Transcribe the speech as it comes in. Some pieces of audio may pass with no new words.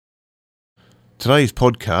Today's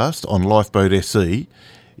podcast on Lifeboat SE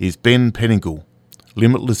is Ben Peningle,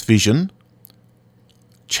 Limitless Vision,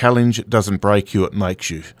 Challenge doesn't break you, it makes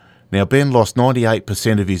you. Now, Ben lost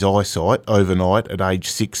 98% of his eyesight overnight at age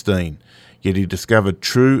 16, yet he discovered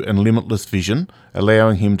true and limitless vision,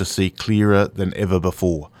 allowing him to see clearer than ever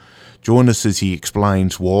before. Join us as he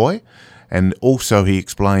explains why, and also he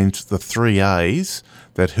explains the 3 A's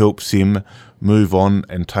that helps him move on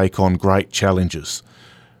and take on great challenges.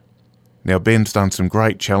 Now, Ben's done some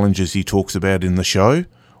great challenges he talks about in the show.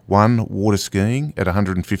 1, water skiing at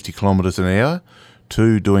 150 kilometres an hour.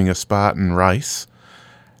 2, doing a Spartan race.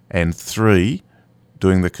 And 3,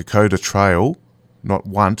 doing the Kokoda Trail, not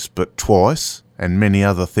once but twice, and many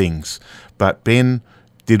other things. But Ben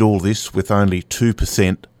did all this with only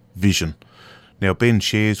 2% vision. Now, Ben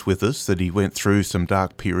shares with us that he went through some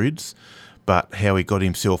dark periods, but how he got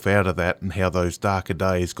himself out of that and how those darker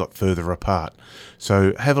days got further apart.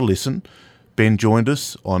 So have a listen. Ben joined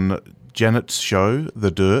us on Janet's show, The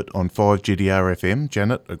Dirt, on 5GDR FM.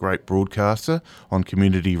 Janet, a great broadcaster on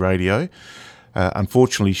community radio.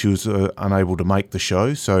 Unfortunately, she was unable to make the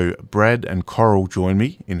show, so Brad and Coral joined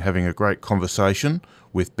me in having a great conversation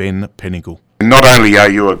with Ben Peningle. Not only are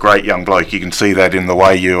you a great young bloke, you can see that in the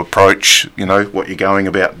way you approach, what you're going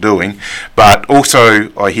about doing, but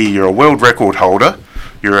also I hear you're a world record holder,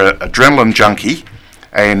 you're an adrenaline junkie,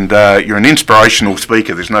 and you're an inspirational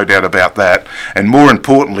speaker, there's no doubt about that. And more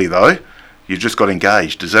importantly, though, you just got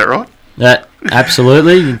engaged, is that right?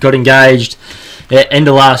 Absolutely, got engaged at end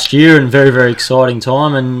of last year, and very, very exciting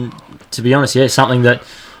time, and to be honest, something that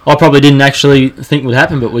I probably didn't actually think would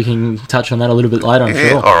happen, but we can touch on that a little bit later, I'm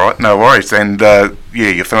sure. All right, no worries. And,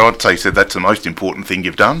 your fiancé said that's the most important thing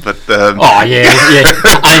you've done, but...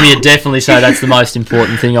 Amy would definitely say that's the most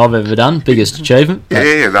important thing I've ever done, biggest achievement.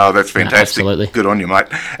 That's fantastic. Absolutely. Good on you, mate.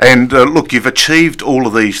 And, look, you've achieved all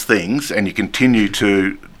of these things, and you continue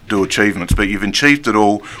to do achievements, but you've achieved it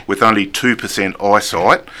all with only 2%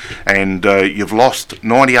 eyesight, and you've lost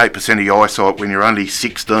 98% of your eyesight when you're only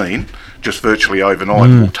 16, just virtually overnight.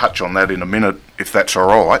 We'll touch on that in a minute, if that's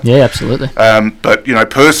all right. Yeah, absolutely. But,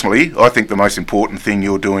 personally, I think the most important thing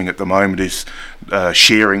you're doing at the moment is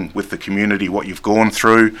sharing with the community what you've gone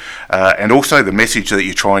through, and also the message that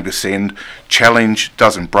you're trying to send. Challenge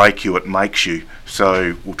doesn't break you, it makes you.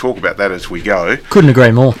 So we'll talk about that as we go. Couldn't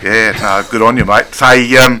agree more. Yeah, no, good on you, mate.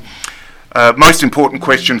 Say, most important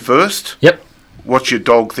question first. Yep. What's your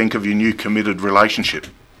dog think of your new committed relationship?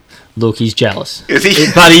 Look, he's jealous. Is he?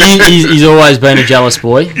 But he's always been a jealous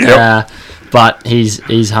boy. Yep. But he's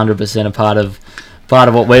 100% a part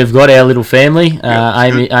of what we've got, our little family.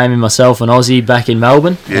 Amy, myself, and Ozzy back in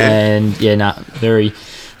Melbourne. Yeah. And very,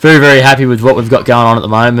 very, very happy with what we've got going on at the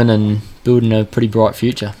moment, and building a pretty bright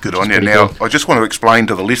future. Good on you. Now, I just want to explain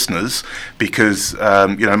to the listeners, because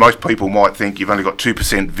most people might think you've only got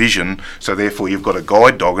 2% vision, so therefore you've got a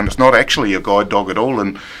guide dog, and it's not actually a guide dog at all.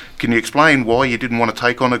 And can you explain why you didn't want to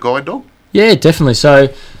take on a guide dog? Yeah, definitely. So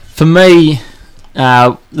for me,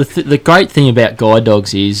 the great thing about guide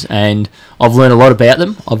dogs is, and I've learned a lot about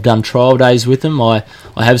them. I've done trial days with them. I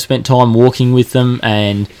have spent time walking with them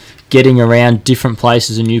and getting around different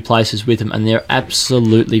places and new places with them, and they're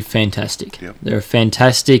absolutely fantastic. Yep. They're a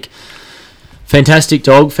fantastic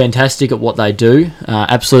dog, fantastic at what they do,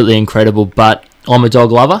 absolutely incredible. But I'm a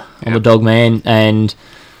dog lover, I'm a dog man, and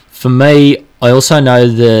for me, I also know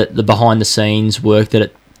the behind the scenes work that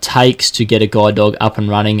it takes to get a guide dog up and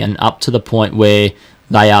running and up to the point where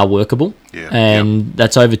they are workable.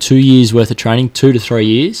 That's over 2 years worth of training, 2 to 3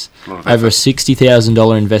 years. Over a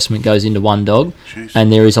 $60,000 investment goes into one dog. Jeez.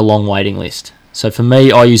 And there is a long waiting list. So for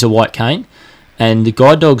me, I use a white cane, and the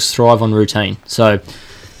guide dogs thrive on routine. So,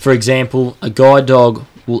 for example, a guide dog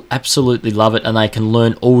will absolutely love it, and they can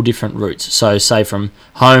learn all different routes. So say from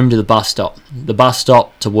home to the bus stop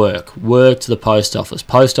to work to the post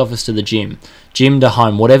office to the gym to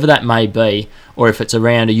home, whatever that may be. Or if it's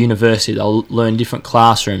around a university, they'll learn different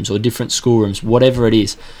classrooms or different schoolrooms, whatever it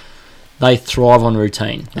is. They thrive on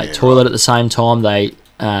routine. They toilet at the same time.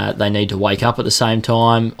 They need to wake up at the same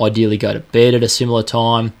time, ideally go to bed at a similar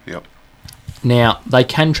time. Yep. Now, they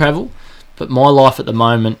can travel, but my life at the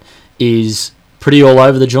moment is pretty all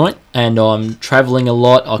over the joint, and I'm travelling a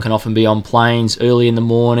lot. I can often be on planes early in the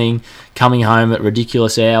morning, coming home at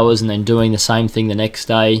ridiculous hours, and then doing the same thing the next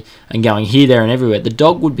day and going here, there and everywhere. The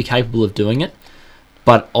dog would be capable of doing it,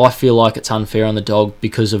 but I feel like it's unfair on the dog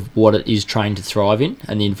because of what it is trained to thrive in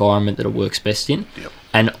and the environment that it works best in. Yep.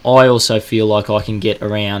 And I also feel like I can get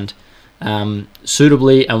around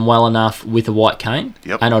suitably and well enough with a white cane.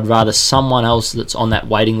 Yep. And I'd rather someone else that's on that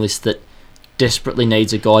waiting list that desperately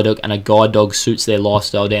needs a guide dog, and a guide dog suits their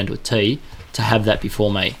lifestyle down to a T, to have that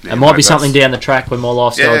before me. Yeah, it might no, be something down the track when my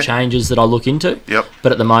lifestyle changes that I look into. Yep.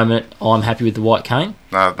 But at the moment, I'm happy with the white cane.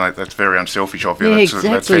 No, mate, that's very unselfish of you. Yeah, That's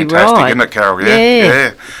exactly fantastic, right. isn't it, Carol?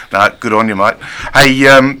 Yeah. No, good on you, mate.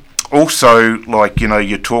 Hey, also, like,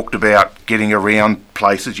 you talked about getting around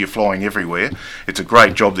places. You're flying everywhere. It's a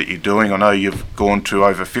great job that you're doing. I know you've gone to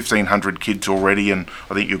over 1,500 kids already, and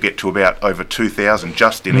I think you'll get to about over 2,000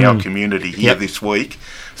 just in our community here this week.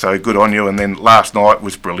 So good on you. And then last night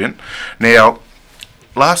was brilliant. Now,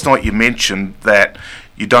 last night you mentioned that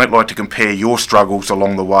you don't like to compare your struggles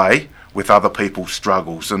along the way with other people's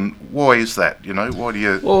struggles. And why is that? Why do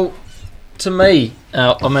you... Well, to me,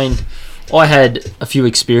 I had a few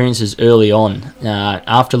experiences early on.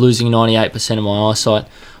 After losing 98% of my eyesight,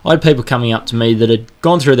 I had people coming up to me that had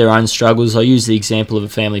gone through their own struggles. I use the example of a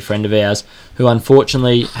family friend of ours who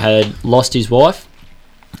unfortunately had lost his wife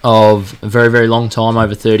of a very, very long time,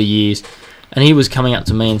 over 30 years. And he was coming up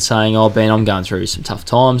to me and saying, "Oh, Ben, I'm going through some tough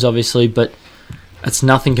times, obviously, but it's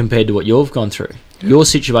nothing compared to what you've gone through. Your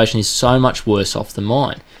situation is so much worse off than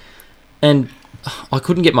mine." And I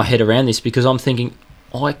couldn't get my head around this because I'm thinking,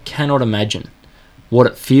 I cannot imagine what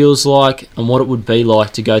it feels like and what it would be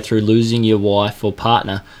like to go through losing your wife or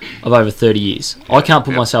partner of over 30 years. I can't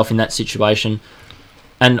put myself in that situation,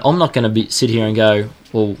 and I'm not going to sit here and go,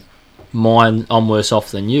 well, I'm worse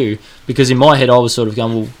off than you, because in my head I was sort of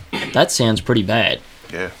going, well, that sounds pretty bad.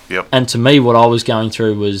 Yeah, yep. And to me, what I was going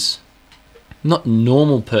through was not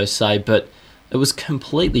normal per se, but it was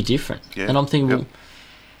completely different. Yeah, and I'm thinking, well,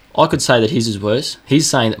 I could say that his is worse. He's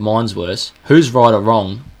saying that mine's worse. Who's right or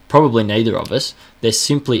wrong? Probably neither of us. They're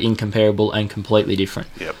simply incomparable and completely different.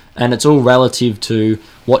 Yep. And it's all relative to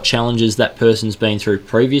what challenges that person's been through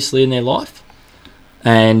previously in their life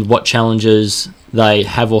and what challenges they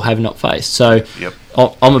have or have not faced. So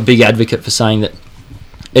I'm a big advocate for saying that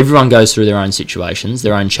everyone goes through their own situations,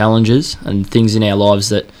 their own challenges and things in our lives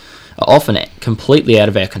that are often completely out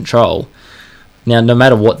of our control. Now, no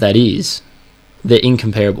matter what that is, they're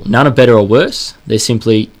incomparable. None are better or worse. They're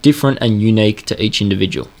simply different and unique to each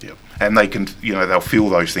individual. Yep. And they can, they'll feel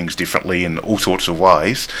those things differently in all sorts of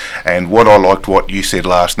ways. And what I liked what you said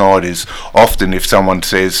last night is often if someone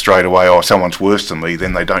says straight away, oh, someone's worse than me,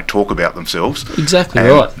 then they don't talk about themselves. Exactly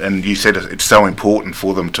right. And you said it's so important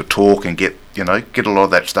for them to talk and get a lot of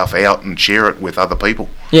that stuff out and share it with other people.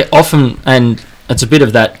 Yeah, often, and it's a bit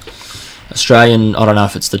of that Australian, I don't know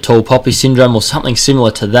if it's the tall poppy syndrome or something similar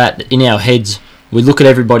to that. In our heads, we look at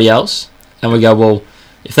everybody else and we go, well,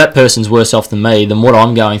 if that person's worse off than me, then what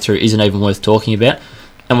I'm going through isn't even worth talking about.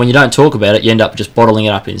 And when you don't talk about it, you end up just bottling it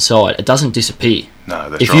up inside. It doesn't disappear. No,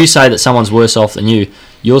 that's If right. you say that someone's worse off than you,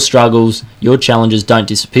 your struggles, your challenges don't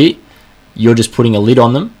disappear. You're just putting a lid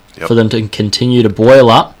on them for them to continue to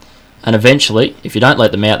boil up. And eventually, if you don't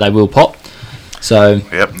let them out, they will pop. So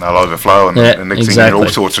Yep, and they'll overflow, and the next thing you're in all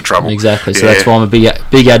sorts of trouble. Exactly. So that's why I'm a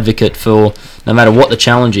big advocate for no matter what the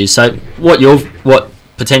challenge is. So what you've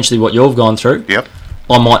gone through,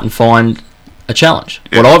 I mightn't find a challenge.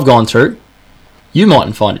 Yep. What I've gone through, you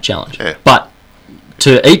mightn't find a challenge. Yeah. But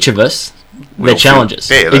to each of us, they're challenges.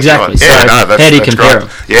 Yeah, that's exactly. Right. So Yeah, how do you compare them?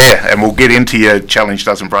 Yeah, and we'll get into your challenge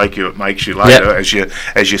doesn't break you, it makes you later as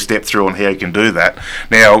you step through on how you can do that.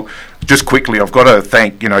 Now, just quickly, I've got to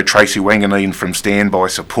thank Tracy Wanganeen from Standby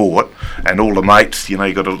Support and all the mates. You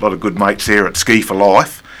got a lot of good mates there at Ski for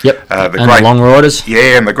Life. Yep. The Long Riders.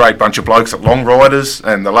 Yeah, and the great bunch of blokes at Long Riders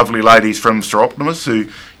and the lovely ladies from Sir Optimus who,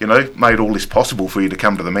 made all this possible for you to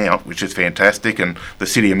come to the Mount, which is fantastic. And the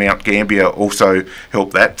City of Mount Gambier also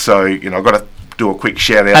helped that. So, I've got to do a quick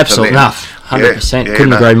shout out Absolutely to them. enough. 100%.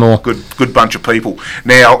 Couldn't agree more. Good bunch of people.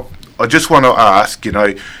 Now, I just want to ask,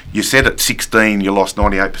 you said at 16 you lost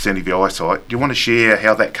 98% of your eyesight. Do you want to share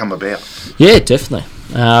how that come about? Yeah, definitely.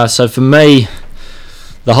 So for me,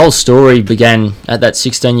 the whole story began at that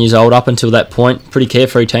 16 years old. Up until that point, pretty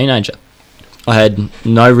carefree teenager. I had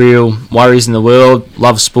no real worries in the world,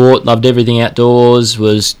 loved sport, loved everything outdoors,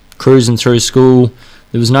 was cruising through school.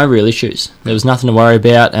 There was no real issues. There was nothing to worry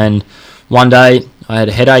about. And one day, I had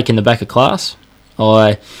a headache in the back of class.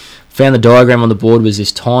 I found the diagram on the board was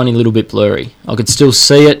this tiny little bit blurry. I could still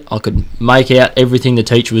see it. I could make out everything the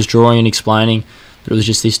teacher was drawing and explaining, but it was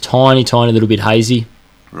just this tiny, tiny little bit hazy.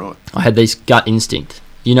 Right. I had this gut instinct.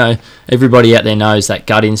 Everybody out there knows that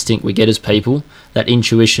gut instinct we get as people, that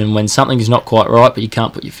intuition when something's not quite right, but you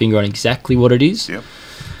can't put your finger on exactly what it is. Yep.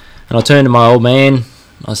 And I turned to my old man.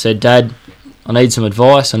 I said, Dad, I need some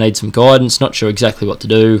advice. I need some guidance. Not sure exactly what to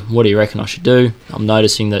do. What do you reckon I should do? I'm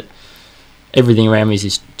noticing that everything around me is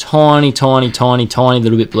this tiny, tiny, tiny, tiny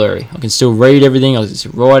little bit blurry. I can still read everything. I can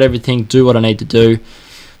still write everything, do what I need to do,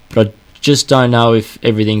 but I just don't know if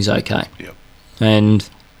everything's okay. Yep. And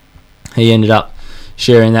he ended up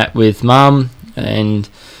sharing that with Mum, and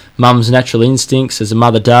Mum's natural instincts, as a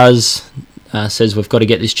mother does, says we've got to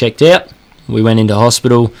get this checked out. We went into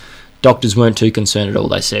hospital. Doctors weren't too concerned at all.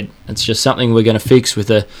 They said it's just something we're going to fix with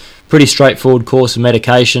a pretty straightforward course of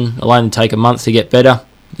medication. It'll only take a month to get better,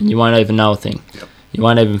 and you won't even know a thing. Yep. You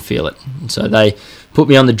won't even feel it. And so they put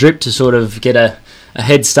me on the drip to sort of get a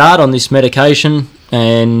head start on this medication,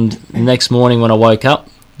 and the next morning when I woke up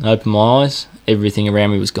and opened my eyes, everything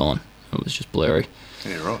around me was gone. It was just blurry.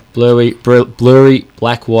 Yeah, right. Blurry,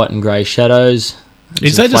 black, white and grey shadows.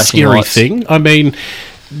 Is that a scary thing? I mean,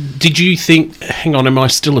 did you think, hang on, am I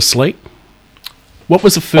still asleep? What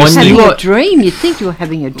was the first thing? Having a dream. You'd think you were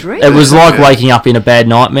having a dream. It was like waking up in a bad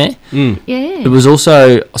nightmare. Mm. Yeah. It was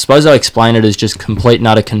also, I suppose I explain it as just complete and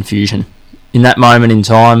utter confusion. In that moment in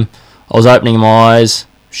time, I was opening my eyes,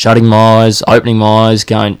 shutting my eyes, opening my eyes,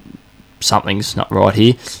 going, something's not right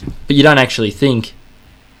here. But you don't actually think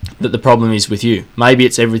that the problem is with you. Maybe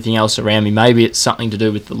it's everything else around me. Maybe it's something to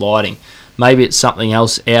do with the lighting. Maybe it's something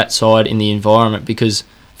else outside in the environment, because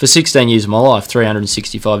for 16 years of my life,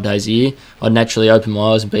 365 days a year, I'd naturally open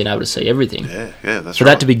my eyes and been able to see everything. Yeah, that's For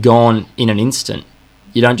right. that to be gone in an instant,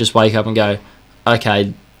 you don't just wake up and go,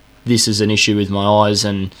 okay, this is an issue with my eyes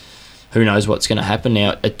and who knows what's going to happen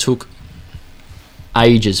now. It took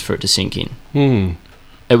ages for it to sink in. Mm.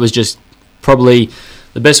 It was just probably,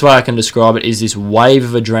 the best way I can describe it is this wave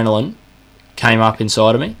of adrenaline came up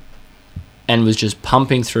inside of me and was just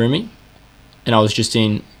pumping through me, and I was just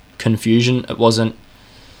in confusion. It wasn't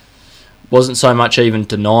so much even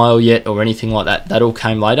denial yet or anything like that. That all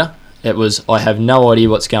came later. It was, I have no idea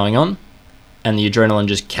what's going on, and the adrenaline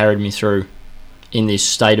just carried me through in this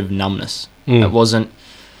state of numbness. Mm.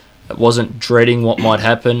 It wasn't dreading what might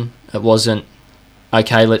happen. It wasn't,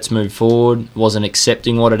 okay, let's move forward. It wasn't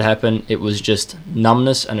accepting what had happened. It was just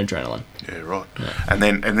numbness and adrenaline. Yeah, right. Yeah. And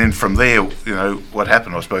then from there, what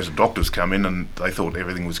happened? I suppose the doctors come in and they thought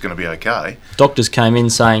everything was going to be okay. Doctors came in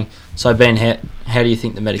saying, so Ben, how do you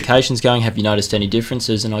think the medication's going? Have you noticed any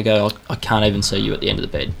differences? And I go, I can't even see you at the end of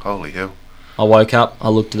the bed. Holy hell. I woke up, I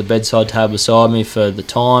looked at the bedside table beside me for the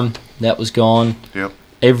time. That was gone. Yep.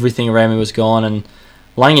 Everything around me was gone. And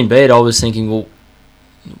laying in bed, I was thinking, well,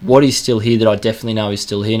 what is still here that I definitely know is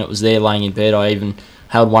still here? And it was there laying in bed. I even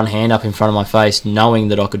held one hand up in front of my face, knowing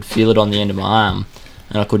that I could feel it on the end of my arm,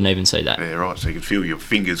 and I couldn't even see that. Yeah, right. So you could feel your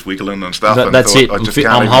fingers wiggling and stuff. That's it.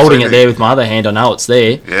 I'm holding it there with my other hand. I know it's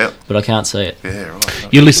there, Yeah. but I can't see it. Yeah,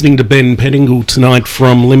 right. You're listening to Ben Pettingill tonight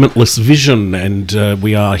from Limitless Vision, and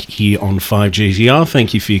we are here on 5GTR.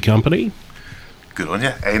 Thank you for your company. Good on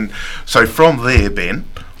you. And so from there, Ben,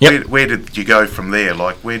 Yep. where did you go from there?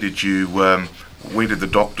 Like, where did the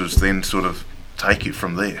doctors then sort of take you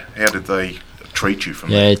from there? How did they treat you from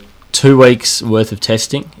there? Yeah, 2 weeks worth of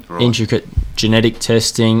testing, Right. intricate genetic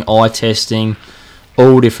testing, eye testing,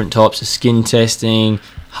 all different types of skin testing,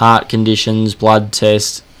 heart conditions, blood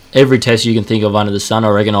tests, every test you can think of under the sun. I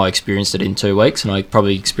reckon I experienced it in 2 weeks, and I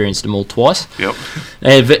probably experienced them all twice. Yep.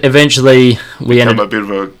 And eventually we Become ended. a bit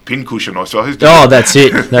of a pincushion, I suppose. Oh, that's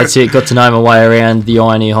it. That's it. Got to know my way around the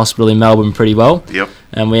Eye and Ear Hospital in Melbourne pretty well. Yep.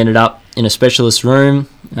 And we ended up in a specialist room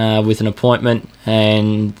with an appointment,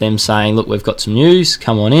 and them saying, look, we've got some news,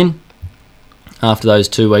 come on in. After those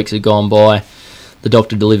 2 weeks had gone by, the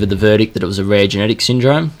doctor delivered the verdict that it was a rare genetic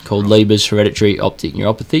syndrome called Leber's hereditary optic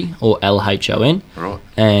neuropathy, or LHON. Right.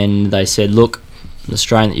 And they said, look, the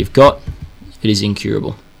strain that you've got, it is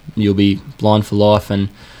incurable. You'll be blind for life, and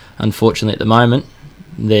unfortunately at the moment,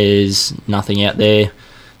 there's nothing out there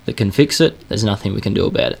that can fix it. There's nothing we can do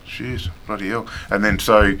about it. Jeez, bloody hell. And then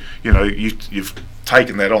so, you've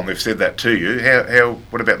taken that on, they've said that to you. How?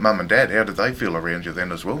 What about mum and dad? How did they feel around you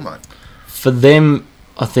then as well, mate? For them,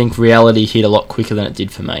 I think reality hit a lot quicker than it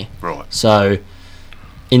did for me. Right. So,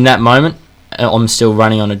 in that moment, I'm still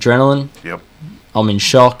running on adrenaline. Yep. I'm in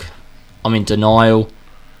shock. I'm in denial.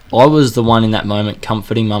 I was the one in that moment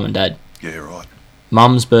comforting mum and dad. Yeah, right.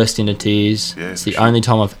 Mum's burst into tears. Yeah, It's the sure. only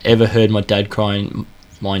time I've ever heard my dad crying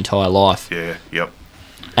my entire life. Yeah, yep.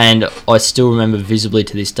 And I still remember visibly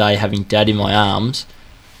to this day having dad in my arms,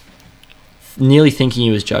 nearly thinking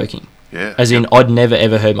he was joking. Yeah. As in, I'd never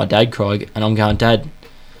ever heard my dad cry, and I'm going, Dad,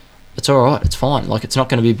 it's all right, it's fine. Like, it's not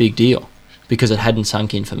going to be a big deal, because it hadn't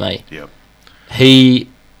sunk in for me. Yep. He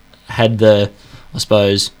had the, I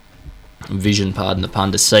suppose, vision, pardon the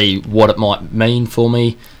pun, to see what it might mean for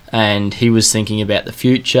me, and he was thinking about the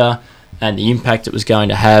future and the impact it was going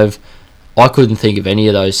to have. I couldn't think of any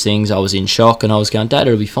of those things. I was in shock, and I was going, Dad,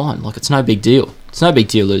 it'll be fine. Like, it's no big deal. It's no big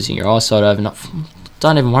deal losing your eyesight overnight.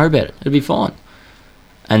 Don't even worry about it. It'll be fine.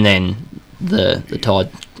 And then the tide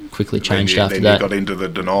quickly changed then after then that. you got into the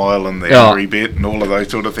denial and the angry bit and all of those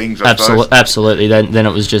sort of things. I suppose. Absolutely. Then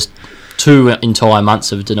it was just 2 entire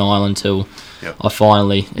months of denial until Yep. I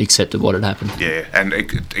finally accepted what had happened. Yeah, and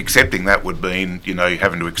accepting that would mean,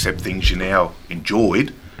 having to accept things you now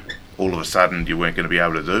enjoyed, all of a sudden you weren't going to be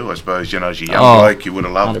able to do. I suppose, as a young bloke, you would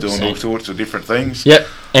have loved 100%. Doing all sorts of different things. Yep,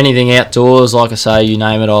 anything outdoors, like I say, you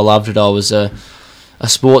name it, I loved it. I was a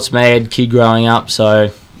sports mad kid growing up,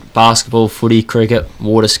 so basketball, footy, cricket,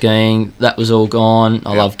 water skiing, that was all gone.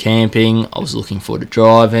 I loved camping. I was looking forward to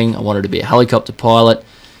driving. I wanted to be a helicopter pilot.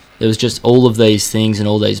 There was just all of these things and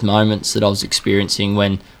all these moments that I was experiencing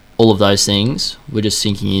when all of those things were just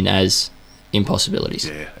sinking in as impossibilities.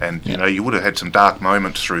 Yeah, and you would have had some dark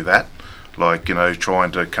moments through that, like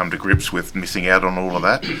trying to come to grips with missing out on all of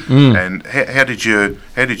that. And how did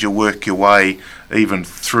you work your way even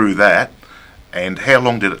through that? And how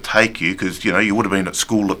long did it take you? Because you would have been at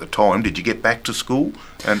school at the time. Did you get back to school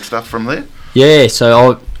and stuff from there? Yeah,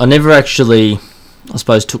 so I never actually, I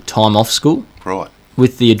suppose, took time off school. Right.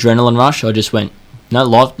 With the adrenaline rush, I just went, no,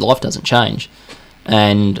 life doesn't change.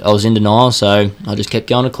 And I was in denial, so I just kept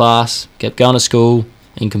going to class, kept going to school,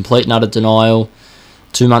 in complete and utter denial.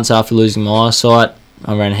 2 months after losing my eyesight,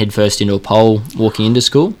 I ran headfirst into a pole walking into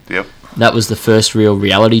school. Yep. That was the first real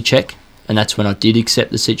reality check, and that's when I did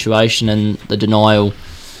accept the situation, and the denial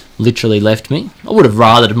literally left me. I would have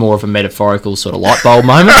rathered more of a metaphorical sort of light bulb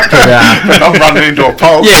moment. But not running into a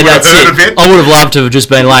pole. Yeah, that's it. I would have loved to have just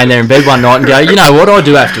been laying there in bed one night and go, you know what, I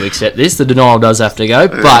do have to accept this. The denial does have to go,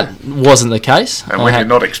 but wasn't the case. And when you're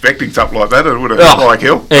not expecting something like that, it would have felt like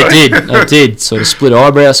hell. It did. Sort of split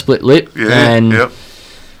eyebrow, split lip. Yeah,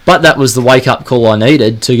 But that was the wake-up call I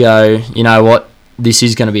needed to go, you know what, this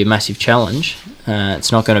is going to be a massive challenge.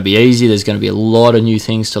 It's not going to be easy. There's going to be a lot of new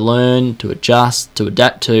things to learn, to adjust, to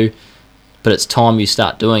adapt to, but it's time you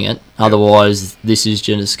start doing it. Otherwise, this is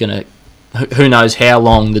just going to... Who knows how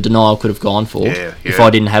long the denial could have gone for if I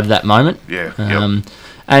didn't have that moment.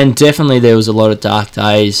 And definitely there was a lot of dark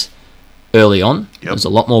days early on. There was a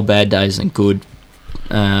lot more bad days than good.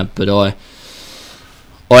 But I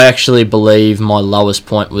actually believe my lowest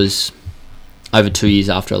point was over 2 years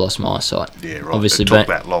after I lost my eyesight. Yeah, right. Obviously, it took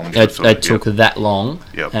that long. It took that long.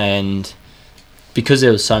 Yep. And because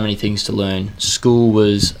there was so many things to learn, school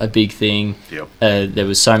was a big thing. Yep. There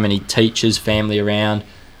was so many teachers, family around.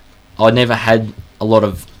 I never had a lot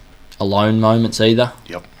of alone moments either.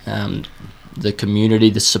 Yep. The community,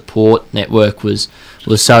 the support network was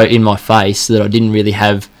so in my face that I didn't really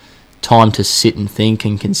have time to sit and think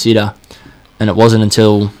and consider. And it wasn't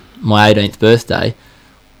until my 18th birthday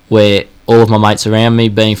where all of my mates around me,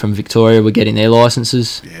 being from Victoria, were getting their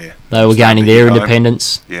licences. Yeah. They were gaining their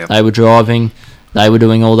independence. Yeah. They were driving. They were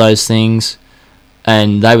doing all those things.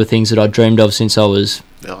 And they were things that I dreamed of since I was,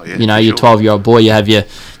 your 12-year-old boy. You have your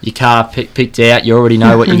car picked out. You already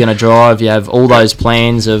know what you're going to drive. You have all those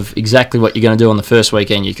plans of exactly what you're going to do on the first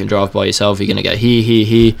weekend. You can drive by yourself. You're going to go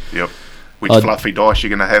here. Yep. Which fluffy dice you're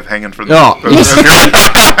going to have hanging from the...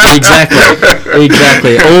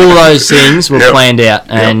 Exactly. All those things were planned out.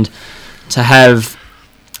 And to have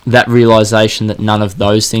that realisation that none of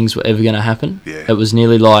those things were ever going to happen, it was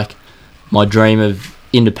nearly like my dream of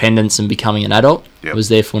independence and becoming an adult was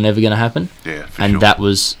therefore never going to happen. And that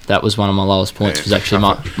was one of my lowest points. Was actually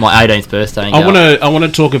my 18th birthday. I want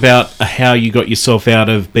to talk about how you got yourself out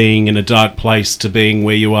of being in a dark place to being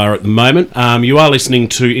where you are at the moment. You are listening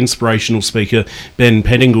to inspirational speaker Ben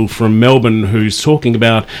Pettingill from Melbourne, who's talking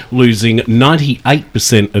about losing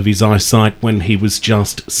 98% of his eyesight when he was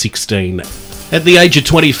just 16. At the age of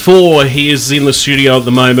 24, he is in the studio at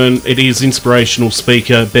the moment. It is inspirational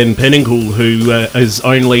speaker Ben Pettingill, who is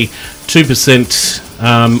only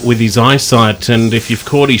 2% with his eyesight. And if you've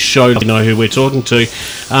caught his show, you know who we're talking to.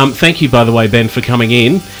 Thank you, by the way, Ben, for coming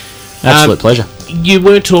in. Absolute pleasure. You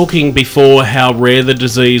were talking before how rare the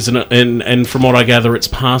disease, and from what I gather, it's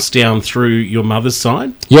passed down through your mother's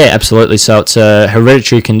side? Yeah, absolutely. So it's a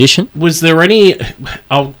hereditary condition. Was there any...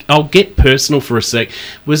 I'll get personal for a sec.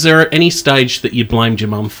 Was there any stage that you blamed your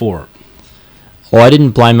mum for it? Well, I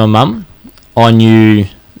didn't blame my mum. I knew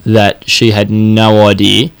that she had no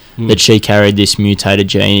idea that she carried this mutated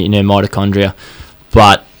gene in her mitochondria.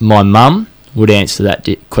 But my mum would answer that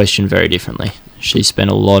question very differently. She spent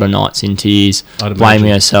a lot of nights in tears,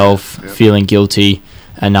 blaming herself, feeling guilty,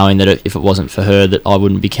 and knowing that if it wasn't for her, that I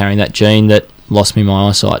wouldn't be carrying that gene that lost me my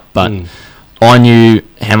eyesight. But I knew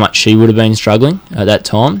how much she would have been struggling at that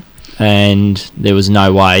time, and there was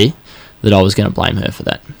no way that I was going to blame her for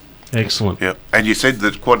that. Excellent. Yeah, and you said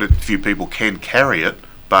that quite a few people can carry it,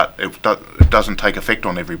 but it doesn't take effect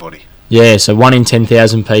on everybody. Yeah, so 1 in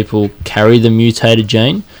 10,000 people carry the mutated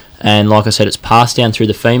gene, And like I said, it's passed down through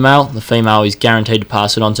the female. The female is guaranteed to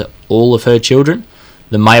pass it on to all of her children.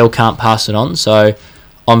 The male can't pass it on, so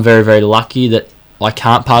I'm very, very lucky that I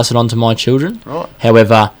can't pass it on to my children. Right.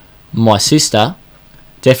 However, my sister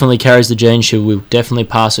definitely carries the gene. She will definitely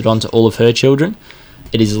pass it on to all of her children.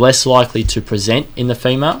 It is less likely to present in the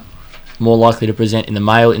female, more likely to present in the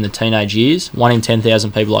male in the teenage years. 1 in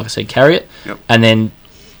 10,000 people, like I said, carry it. Yep. And then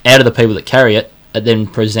out of the people that carry it, it then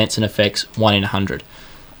presents and affects 1 in 100.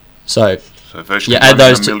 So virtually you add 1 in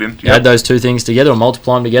those a million. you add those two things together or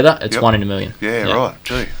multiply them together, it's Yep. 1 in a million. Yeah, Yep. right.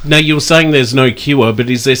 Gee. Now, you were saying there's no cure, but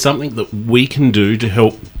is there something that we can do to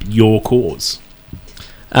help your cause?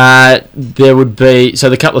 There would be, so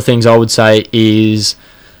the couple of things I would say is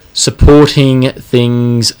supporting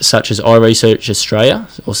things such as iResearch Australia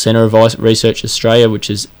or Centre of Research Australia, which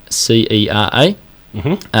is CERA.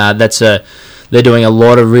 Mm-hmm. They're doing a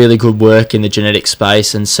lot of really good work in the genetic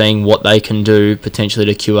space and seeing what they can do potentially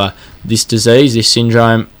to cure this disease, this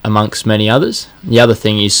syndrome, amongst many others. The other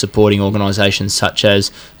thing is supporting organisations such as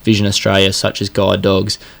Vision Australia, such as Guide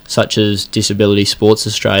Dogs, such as Disability Sports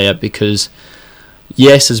Australia, because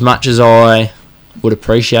yes, as much as I would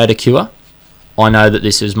appreciate a cure, I know that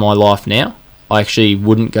this is my life now. I actually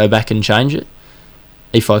wouldn't go back and change it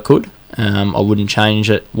if I could. I wouldn't change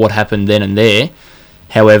it, what happened then and there.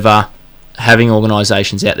 However, having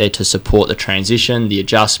organisations out there to support the transition, the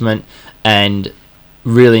adjustment, and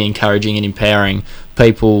really encouraging and empowering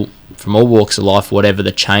people from all walks of life, whatever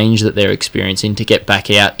the change that they're experiencing, to get back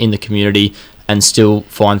out in the community and still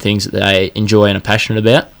find things that they enjoy and are passionate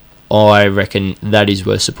about, I reckon that is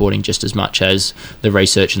worth supporting just as much as the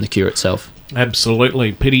research and the cure itself.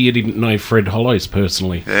 Absolutely. Pity you didn't know Fred Hollows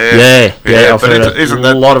personally. Yeah, I've but heard isn't a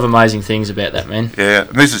that, lot of amazing things about that, man. yeah,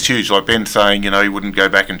 and this is huge. Like Ben saying, he wouldn't go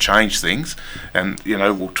back and change things, and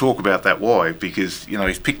we'll talk about that why, because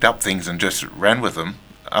he's picked up things and just ran with them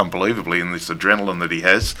unbelievably, and this adrenaline that he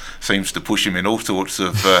has seems to push him in all sorts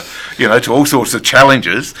of, to all sorts of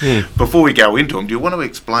challenges. Before we go into them, do you want to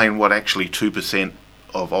explain what actually 2%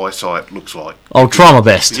 of eyesight looks like? I'll try my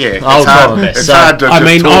best. Yeah, I'll try my best. It's So, hard to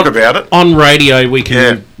just talk about it. On radio, we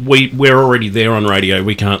can. We're already there on radio.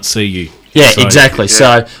 We can't see you. yeah, So- exactly.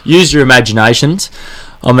 So use your imaginations.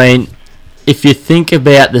 I mean, if you think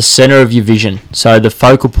about the centre of your vision, so the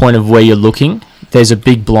focal point of where you're looking, there's a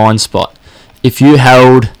big blind spot. If you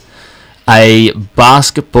held a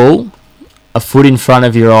basketball a foot in front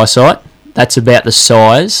of your eyesight, that's about the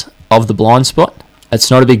size of the blind spot.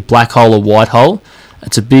 It's not a big black hole or white hole.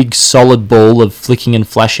 It's a big solid ball of flicking and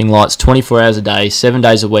flashing lights 24 hours a day, 7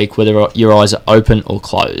 days a week, whether your eyes are open or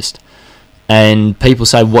closed. And people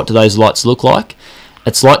say, what do those lights look like?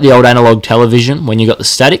 It's like the old analog television when you got the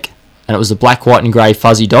static and it was the black, white and grey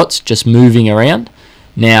fuzzy dots just moving around.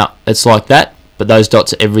 Now, it's like that, but those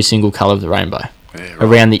dots are every single colour of the rainbow. Yeah, right.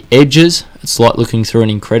 Around the edges, it's like looking through an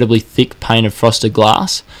incredibly thick pane of frosted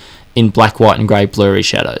glass in black, white and grey blurry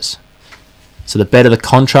shadows. So the better the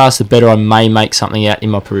contrast, the better I may make something out in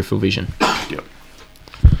my peripheral vision. Yep.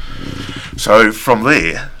 So from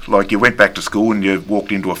there, like you went back to school and you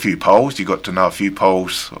walked into a few polls, you got to know a few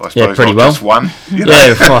polls, I suppose, pretty not well. just one.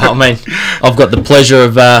 Yeah, well, I mean, I've got the pleasure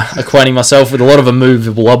of acquainting myself with a lot of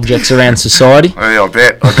immovable objects around society. Yeah, I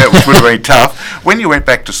bet it would have been tough. When you went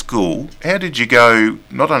back to school, how did you go,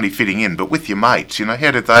 not only fitting in, but with your mates?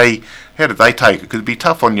 How did they take it? Because it'd be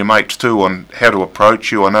tough on your mates too on how to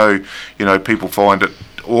approach you. I know, people find it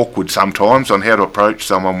awkward sometimes on how to approach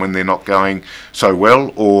someone when they're not going so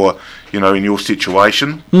well, or in your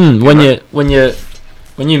situation. When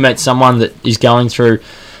you meet someone that is going through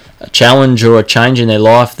a challenge or a change in their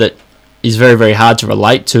life that is very, very hard to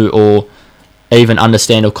relate to or even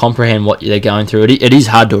understand or comprehend what they're going through, it is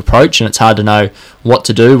hard to approach, and it's hard to know what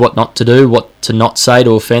to do, what not to do, what to not say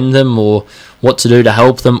to offend them, or what to do to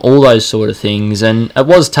help them, all those sort of things. And it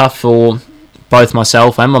was tough for both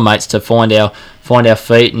myself and my mates to find our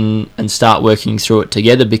feet and start working through it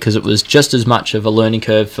together, because it was just as much of a learning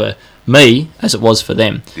curve for me as it was for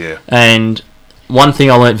them. Yeah. And one thing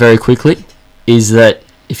I learnt very quickly is that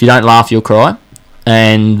if you don't laugh, you'll cry,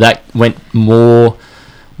 and that went more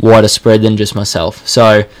wider spread than just myself.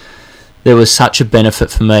 So there was such a benefit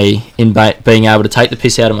for me in being able to take the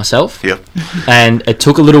piss out of myself. Yep. And it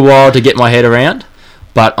took a little while to get my head around,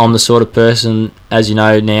 but I'm the sort of person, as you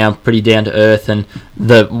know now, pretty down to earth, and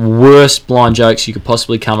the worst blind jokes you could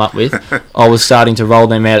possibly come up with, I was starting to roll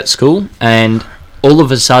them out at school, and all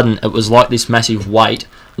of a sudden it was like this massive weight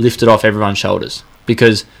lifted off everyone's shoulders,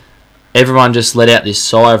 because everyone just let out this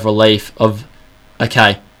sigh of relief of,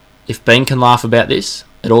 okay, if Ben can laugh about this,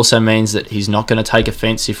 It also means that he's not going to take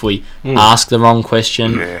offence if we ask the wrong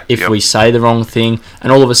question, if we say the wrong thing.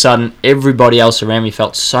 And all of a sudden, everybody else around me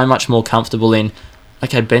felt so much more comfortable in,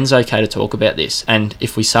 okay, Ben's okay to talk about this. And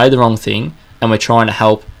if we say the wrong thing and we're trying to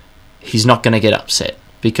help, he's not going to get upset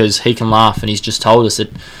because he can laugh, and he's just told us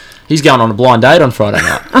that he's going on a blind date on Friday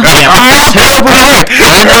night. Now, terrible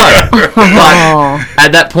joke, I know. But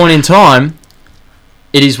at that point in time,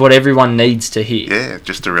 it is what everyone needs to hear. Yeah,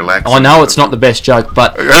 just to relax. I know it's not the best joke,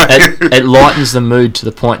 but it lightens the mood to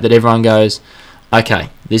the point that everyone goes, okay,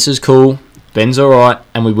 this is cool, Ben's all right,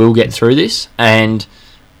 and we will get through this. And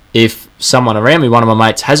if someone around me, one of my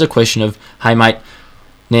mates, has a question of, hey, mate,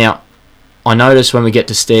 now, I notice when we get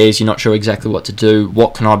to stairs, you're not sure exactly what to do.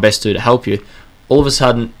 What can I best do to help you? All of a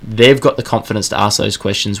sudden, they've got the confidence to ask those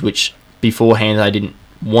questions, which beforehand they didn't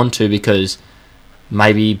want to, because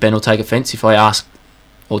maybe Ben will take offence if I ask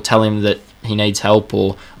or tell him that he needs help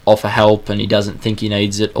or offer help and he doesn't think he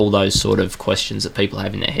needs it. All those sort of questions that people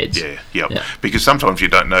have in their heads. Yeah. Because sometimes you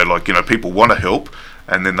don't know, like, people want to help,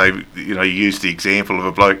 and then they, you use the example of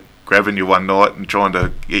a bloke grabbing you one night and trying to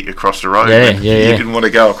get you across the road. You didn't want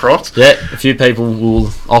to go across. Yeah, a few people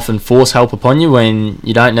will often force help upon you when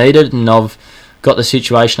you don't need it, and I've got the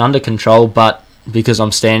situation under control, but because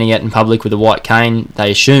I'm standing out in public with a white cane,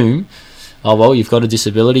 they assume, oh, well, you've got a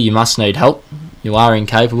disability, you must need help, you are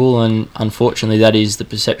incapable, and unfortunately that is the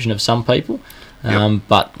perception of some people.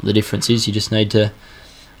 But the difference is you just need to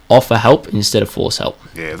offer help instead of force help.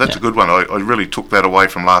 Yeah, that's a good one. I really took that away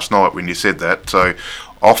from last night when you said that. So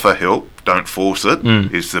offer help, don't force it,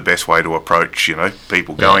 is the best way to approach,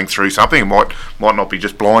 people going through something. It might not be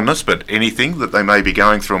just blindness, but anything that they may be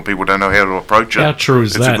going through and people don't know how to approach it. How true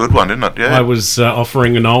is that? It's a good one, isn't it? Yeah. I was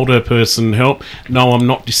offering an older person help. No, I'm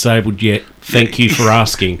not disabled yet. Thank you for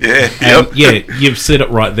asking. You've said it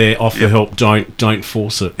right there. Offer help, don't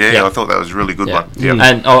force it. Yeah, I thought that was a really good one.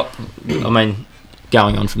 And I mean,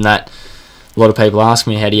 going on from that, a lot of people ask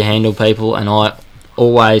me, how do you handle people? And I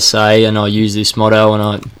always say, and I use this motto,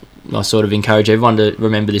 and I sort of encourage everyone to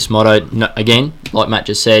remember this motto. No, again, like Matt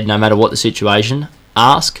just said, no matter what the situation,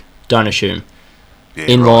 ask, don't assume.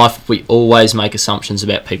 In life, we always make assumptions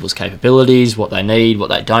about people's capabilities, what they need, what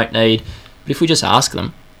they don't need. But if we just ask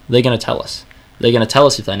them, they're going to tell us. They're going to tell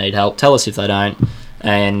us if they need help, tell us if they don't,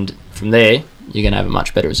 and from there, you're going to have a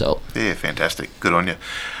much better result. Yeah, fantastic. Good on you.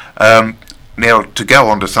 Now, to go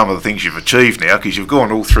on to some of the things you've achieved now, because you've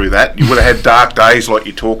gone all through that, you would have had dark days like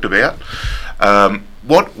you talked about.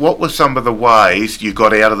 What were some of the ways you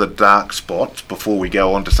got out of the dark spots before we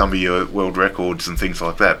go on to some of your world records and things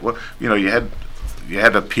like that? Well, you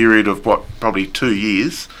had a period of probably 2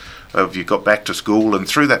 years of you got back to school, and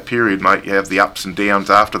through that period, mate, you have the ups and downs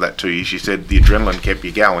after that 2 years. You said the adrenaline kept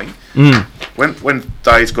you going. When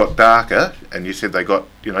days got darker, and you said they got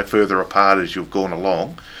further apart as you've gone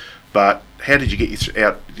along, but how did you get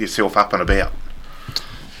yourself up and about?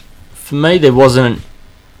 For me, there wasn't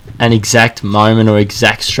an exact moment or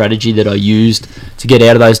exact strategy that I used to get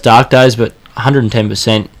out of those dark days, but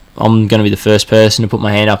 110%, I'm going to be the first person to put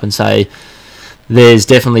my hand up and say there's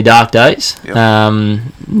definitely dark days.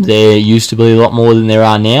 There used to be a lot more than there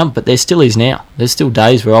are now, but there still is now. There's still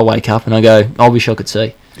days where I wake up and I go, I wish I could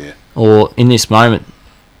see. Or in this moment,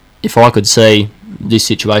 if I could see, this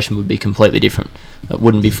situation would be completely different. It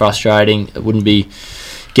wouldn't be frustrating. It wouldn't be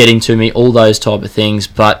getting to me, all those type of things.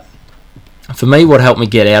 But for me, what helped me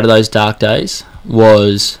get out of those dark days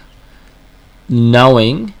was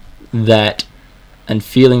knowing that and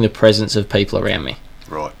feeling the presence of people around me.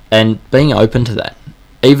 Right. And being open to that.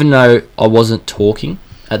 Even though I wasn't talking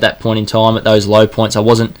at that point in time, at those low points, I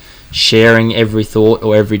wasn't sharing every thought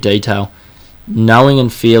or every detail. Knowing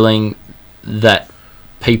and feeling that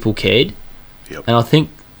people cared. And I think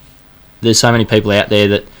there's so many people out there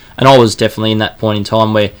that, and I was definitely in that point in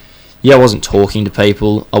time where, I wasn't talking to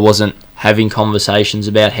people, I wasn't having conversations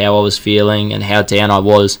about how I was feeling and how down I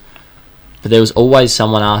was, but there was always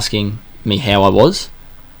someone asking me how I was,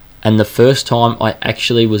 and the first time I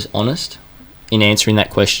actually was honest in answering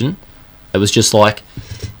that question, it was just like,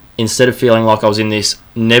 instead of feeling like I was in this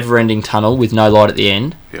never-ending tunnel with no light at the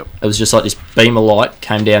end, it was just like this beam of light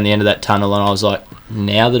came down the end of that tunnel, and I was like,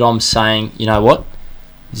 now that I'm saying, you know what,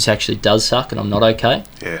 this actually does suck and I'm not okay,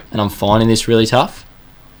 and I'm finding this really tough,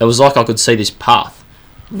 it was like I could see this path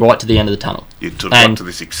right to the end of the tunnel. You took up to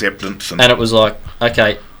this acceptance. And it was like,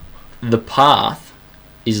 okay, the path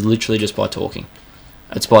is literally just by talking.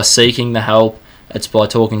 It's by seeking the help, it's by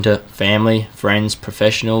talking to family, friends,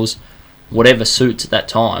 professionals, whatever suits at that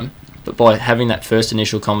time. But by having that first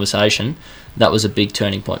initial conversation, that was a big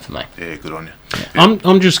turning point for me. Yeah, good on you.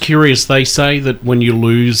 I'm just curious. They say that when you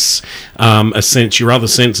lose a sense, your other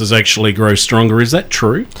senses actually grow stronger. Is that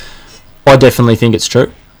true? I definitely think it's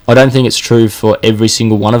true. I don't think it's true for every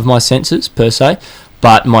single one of my senses, per se,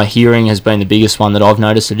 but my hearing has been the biggest one that I've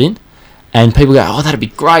noticed it in. And people go, oh, that'd be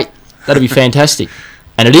great. That'd be fantastic.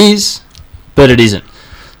 And it is, but it isn't.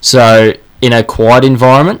 So in a quiet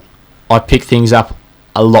environment, I pick things up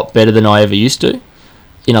a lot better than I ever used to.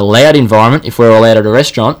 In a loud environment, if we're all out at a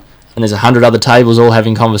restaurant and there's 100 other tables all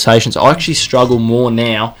having conversations, I actually struggle more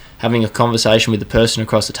now having a conversation with the person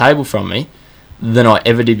across the table from me than I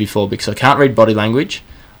ever did before, because I can't read body language.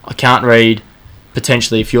 I can't read,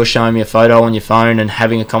 potentially, if you're showing me a photo on your phone and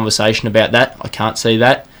having a conversation about that, I can't see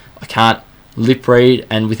that. I can't lip read,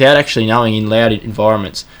 and without actually knowing, in loud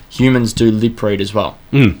environments, humans do lip read as well.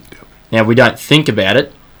 Now, we don't think about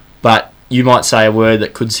it, but you might say a word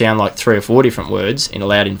that could sound like 3 or 4 different words in a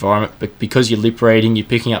loud environment, but because you're lip reading, you're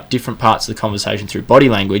picking up different parts of the conversation through body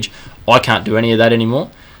language. I can't do any of that anymore,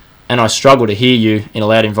 and I struggle to hear you in a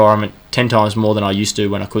loud environment 10 times more than I used to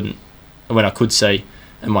when I could see,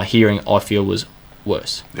 and my hearing, I feel, was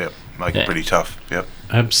worse. Yep, make it pretty tough. Yep,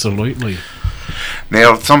 absolutely.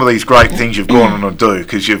 Now, some of these great things you've gone on and do,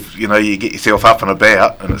 because you get yourself up and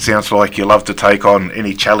about, and it sounds like you love to take on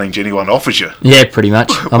any challenge anyone offers you. Yeah, pretty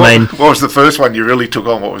much. What was the first one you really took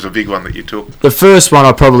on? What was a big one that you took? The first one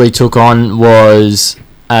I probably took on was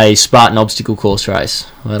a Spartan obstacle course race.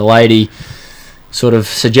 I had a lady sort of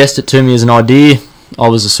suggest it to me as an idea. I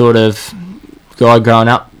was a sort of guy growing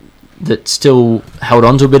up that still held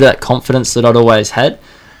on to a bit of that confidence that I'd always had.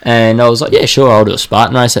 And I was like, yeah, sure, I'll do a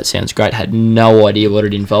Spartan race. That sounds great. Had no idea what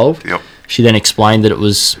it involved. Yep. She then explained that it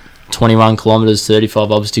was 21 kilometres,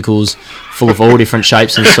 35 obstacles, full of all different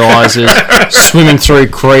shapes and sizes, swimming through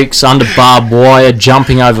creeks, under barbed wire,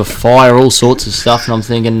 jumping over fire, all sorts of stuff. And I'm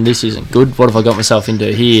thinking, this isn't good. What have I got myself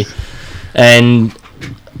into here? And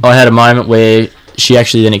I had a moment where she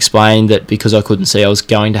actually then explained that because I couldn't see, I was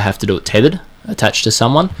going to have to do it tethered, attached to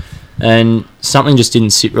someone. And something just didn't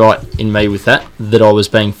sit right in me with that I was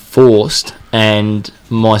being forced, and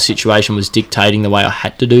my situation was dictating the way I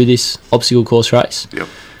had to do this obstacle course race. Yep.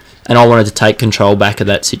 And I wanted to take control back of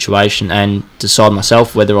that situation and decide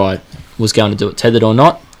myself whether I was going to do it tethered or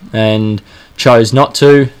not, and chose not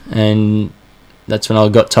to. And that's when I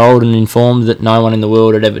got told and informed that no one in the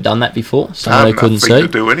world had ever done that before. So they couldn't see. Hard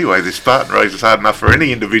enough thing to do anyway. This Spartan race is hard enough for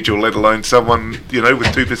any individual, let alone someone, with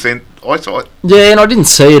 2% eyesight. Yeah, and I didn't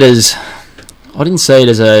see it as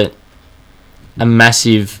a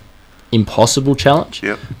massive, impossible challenge.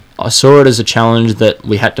 Yep. I saw it as a challenge that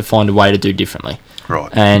we had to find a way to do differently. Right.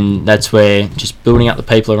 And that's where just building up the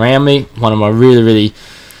people around me. One of my really, really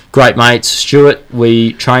great mates, Stuart,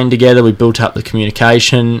 we trained together, we built up the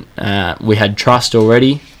communication, we had trust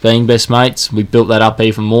already, being best mates. We built that up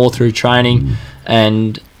even more through training,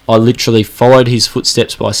 and I literally followed his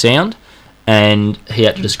footsteps by sound, and he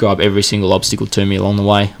had to describe every single obstacle to me along the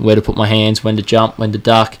way, where to put my hands, when to jump, when to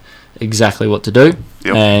duck, exactly what to do.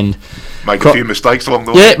 Yep. And make a few mistakes along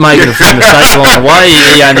the way. Yeah, making a few mistakes along the way.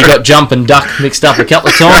 He only got jump and duck mixed up a couple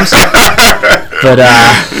of times. But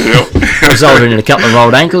resulted in a couple of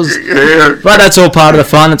rolled ankles. Yeah. But that's all part of the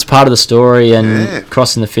fun. It's part of the story. And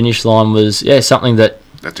crossing the finish line was something that...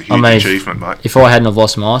 That's a huge achievement, mate. If I hadn't have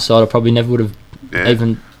lost my eyesight, I probably never would have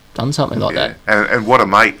even done something like that. And what a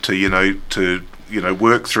mate to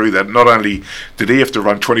work through that. Not only did he have to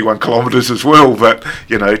run 21 kilometres as well, but,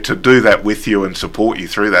 to do that with you and support you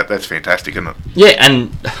through that, that's fantastic, isn't it? Yeah,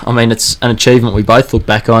 and, it's an achievement we both look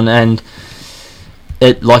back on, and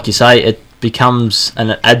it, like you say, it becomes, and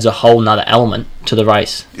it adds a whole nother element to the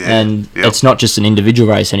race. Yeah, and it's not just an individual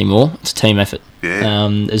race anymore, it's a team effort. Yeah.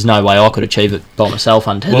 There's no way I could achieve it by myself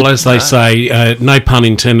untethered. Well, as they say, no pun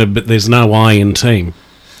intended, but there's no I in team.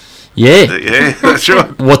 Yeah. Yeah, that's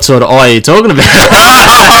right. What sort of eye are you talking about?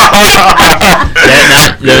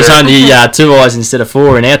 There was only 2 eyes instead of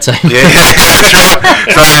 4 in our team. Yeah, that's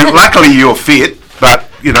right. So luckily you're fit, but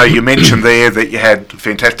you mentioned there that you had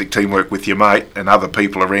fantastic teamwork with your mate and other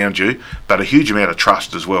people around you, but a huge amount of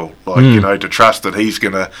trust as well. Like to trust that he's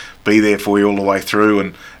going to be there for you all the way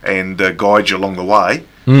through and guide you along the way.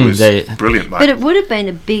 Was brilliant, mate. But it would have been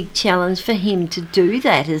a big challenge for him to do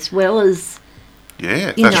that as well as...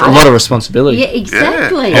 Yeah, You that's know. right. A lot of responsibility. Yeah,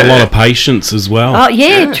 exactly. Yeah. A lot of patience as well. Oh,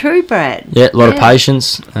 yeah, Yeah. true, Brad. Yeah, a lot of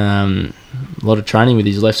patience, a lot of training with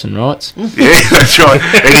his lefts and rights. Yeah, that's right.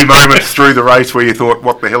 Any moments through the race where you thought,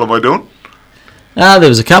 what the hell am I doing? There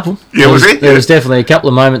was a couple. Yeah, was it? There was definitely a couple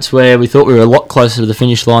of moments where we thought we were a lot closer to the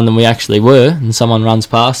finish line than we actually were, and someone runs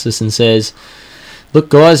past us and says, look,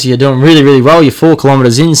 guys, you're doing really, really well. You're 4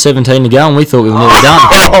 kilometres in, 17 to go, and we thought we were nearly done.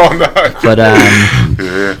 Oh, no. But,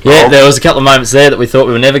 there was a couple of moments there that we thought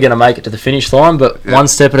we were never going to make it to the finish line, but one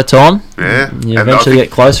step at a time, Yeah. you And eventually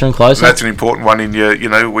get closer and closer. That's an important one in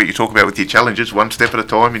your, what you talk about with your challenges, one step at a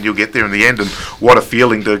time, and you'll get there in the end. And what a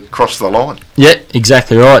feeling to cross the line. Yeah,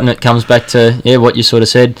 exactly right, and it comes back to what you sort of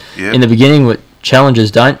said in the beginning. What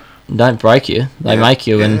challenges don't break you; they make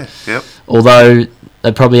you. And although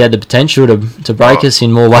they probably had the potential to break us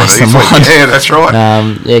in more ways than one. Yeah, that's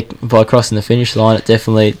right. By crossing the finish line, it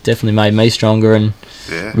definitely made me stronger and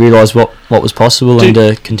realised what was possible and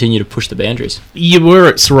to continue to push the boundaries. You were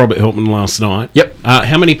at Sir Robert Hilton last night. Yep.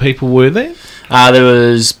 How many people were there? There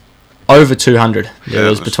was over 200. There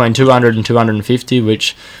was between 200 and 250,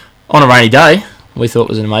 which on a rainy day we thought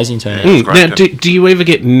was an amazing turnout. Now, do you ever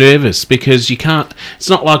get nervous? Because you can't... It's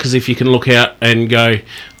not like as if you can look out and go,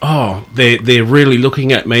 oh, they're really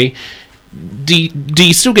looking at me. Do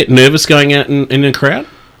you still get nervous going out in a crowd?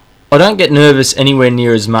 I don't get nervous anywhere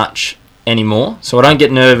near as much anymore. So I don't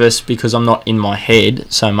get nervous because I'm not in my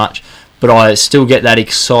head so much, but I still get that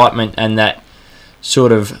excitement and that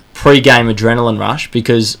sort of pre-game adrenaline rush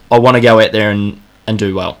because I want to go out there and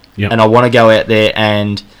do well. Yep. And I want to go out there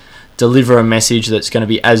and deliver a message that's going to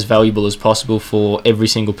be as valuable as possible for every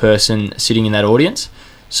single person sitting in that audience.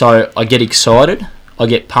 So I get excited, I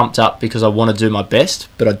get pumped up because I want to do my best,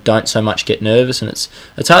 but I don't so much get nervous, and it's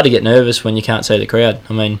hard to get nervous when you can't see the crowd.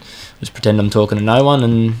 I mean, just pretend I'm talking to no one,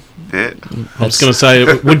 and I was going to say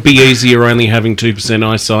it would be easier only having 2%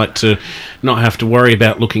 eyesight to not have to worry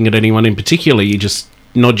about looking at anyone in particular. You just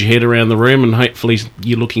nod your head around the room and hopefully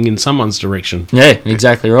you're looking in someone's direction. Yeah,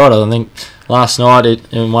 exactly right. I think last night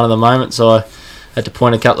in one of the moments I had to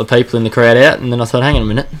point a couple of people in the crowd out, and then I thought, hang on a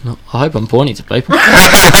minute, I hope I'm pointing to people.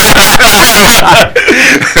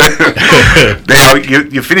 Now,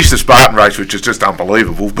 you finished the Spartan race, which is just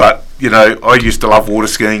unbelievable, but, I used to love water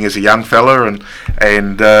skiing as a young fella,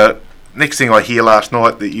 and next thing I hear last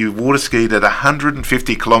night that you water skied at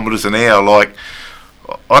 150 kilometres an hour, like,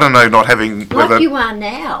 I don't know, not having... Like you are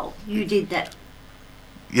now, you did that.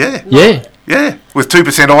 Yeah. Yeah. Yeah, with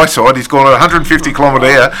 2% eyesight, he's gone at 150 kilometre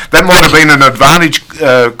an hour. That might have been an advantage,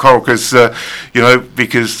 Coral,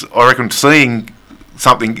 because I reckon seeing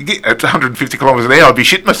something at 150 kilometres an hour, I'd be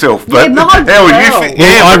shitting myself. But how would you feel?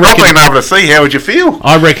 Yeah, I reckon, not being able to see, how would you feel?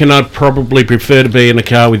 I reckon I'd probably prefer to be in a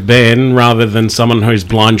car with Ben rather than someone who's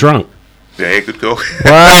blind drunk. Yeah, good call.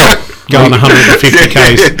 Well, going 150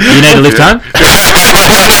 k's. You need to lift home?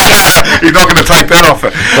 You're not going to take that offer.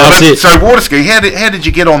 That's it. So water skiing, how did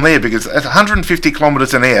you get on there? Because at 150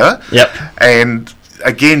 kilometres an hour, yep. And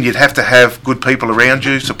again, you'd have to have good people around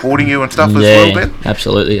you, supporting you and stuff as well, Ben?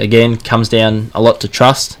 Absolutely. Again, comes down a lot to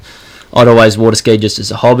trust. I'd always water ski just as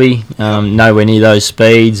a hobby, nowhere near those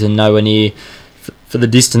speeds and nowhere near for the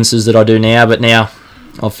distances that I do now, but now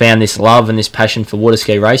I've found this love and this passion for water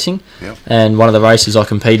ski racing. Yep. And one of the races I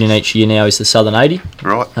compete in each year now is the Southern 80.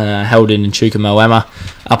 Right. Held in Chuka-Moama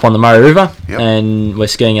up on the Murray River. Yep. And we're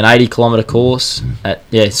skiing an 80-kilometre course at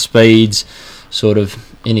speeds sort of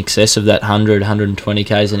in excess of that 100, 120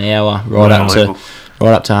 k's an hour, right up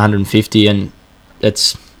to 150, and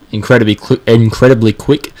it's incredibly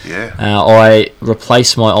quick. Yeah. I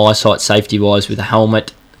replace my eyesight safety-wise with a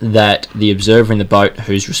helmet that the observer in the boat,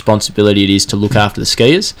 whose responsibility it is to look after the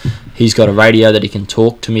skiers, he's got a radio that he can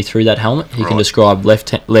talk to me through that helmet. He can describe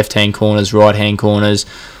left-hand corners, right-hand corners,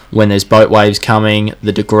 when there's boat waves coming,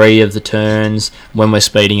 the degree of the turns, when we're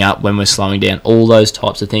speeding up, when we're slowing down, all those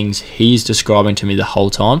types of things he's describing to me the whole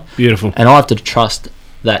time. Beautiful. And I have to trust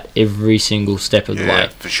that every single step of the way. Yeah,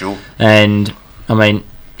 for sure. And, I mean,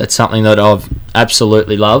 that's something that I've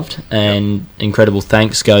absolutely loved, and incredible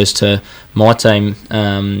thanks goes to my team,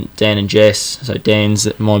 Dan and Jess. So Dan's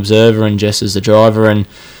my observer and Jess is the driver, and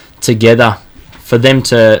together, for them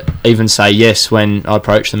to even say yes when I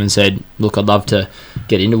approached them and said, look, I'd love to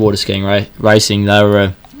get into water skiing racing. They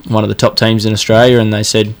were one of the top teams in Australia, and they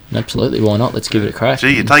said, absolutely, why not? Let's give it a crack.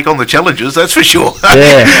 Gee, you take on the challenges, that's for sure.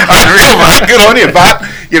 Yeah. Unreal, mate. Good on you.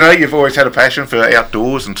 But, you've always had a passion for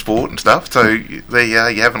outdoors and sport and stuff, so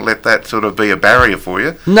there you haven't let that sort of be a barrier for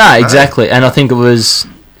you. No, exactly. And I think it was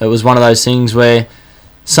one of those things where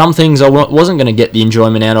some things I wasn't going to get the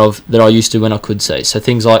enjoyment out of that I used to when I could see. So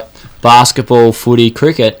things like basketball, footy,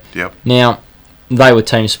 cricket. Yep. Now, they were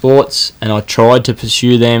team sports, and I tried to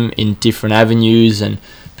pursue them in different avenues and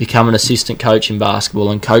become an assistant coach in basketball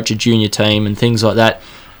and coach a junior team and things like that.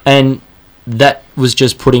 And that was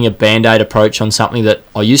just putting a Band-Aid approach on something that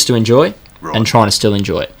I used to enjoy and trying to still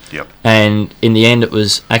enjoy it. Yep. And in the end, it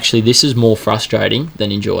was actually, this is more frustrating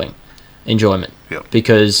than enjoyment. Yep.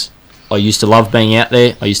 Because I used to love being out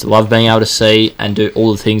there. I used to love being able to see and do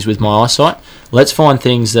all the things with my eyesight. Let's find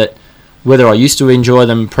things that, whether I used to enjoy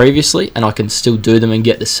them previously and I can still do them and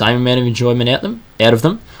get the same amount of enjoyment out of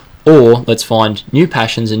them, or let's find new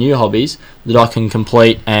passions and new hobbies that I can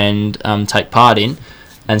complete and take part in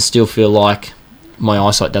and still feel like my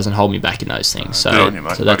eyesight doesn't hold me back in those things. So, Good on you,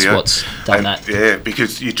 mate. so that's Rightio. what's done that. Yeah,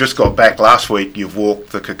 because you just got back last week. You've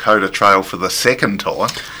walked the Kokoda Trail for the second time.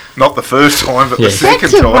 Not the first time, but Yeah. the second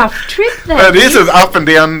That's a time. rough trip, that It is up and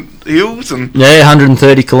down hills and... Yeah,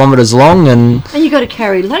 130 kilometres long, and And you got to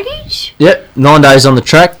carry luggage? yep, 9 days on the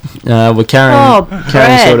track. We're carrying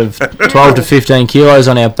Brad. sort of 12 to 15 kilos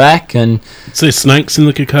on our back, and Is there snakes in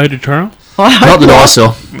the Kokoda Trail? not that I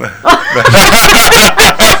saw.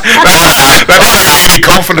 That's your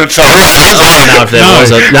confidence. I don't know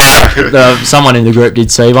if there was. Someone in the group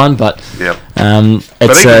did see one, but Yeah. But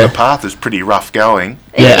it's even the path is pretty rough going.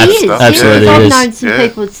 Yeah, It is. absolutely I've it is. known some Yeah.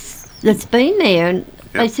 people that's been there, and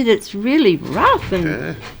Yeah. they said it's really rough. And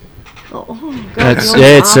Yeah. oh, God, it's you're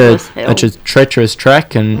it's a hard as hell. it's a treacherous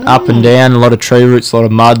track and up and down, a lot of tree roots, a lot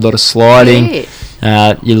of mud, a lot of sliding. Yes.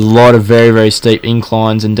 A lot of very, very steep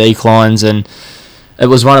inclines and declines, and it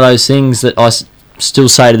was one of those things that I still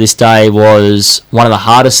say to this day was one of the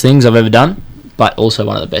hardest things I've ever done, but also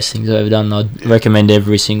one of the best things I've ever done. I'd recommend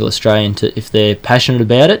every single Australian to, if they're passionate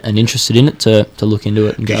about it and interested in it, to look into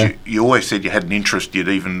it and go. You always said you had an interest. You'd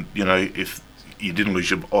even, if you didn't lose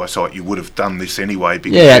your eyesight, you would have done this anyway.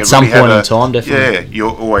 Because Yeah, you at some really had point in time, definitely. Yeah, you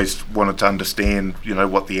always wanted to understand,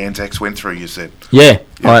 what the Anzacs went through, you said. Yeah,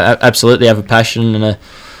 I absolutely have a passion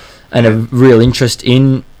and a real interest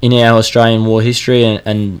in our Australian war history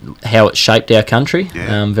and how it shaped our country.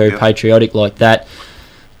 Yeah, Very yeah. patriotic like that.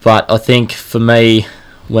 But I think for me,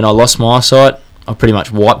 when I lost my eyesight, I pretty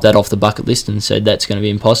much wiped that off the bucket list and said that's going to be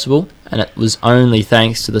impossible. And it was only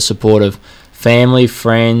thanks to the support of family,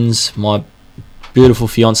 friends, my beautiful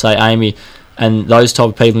fiancée Amy, and those type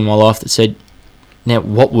of people in my life that said, now,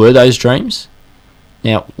 what were those dreams?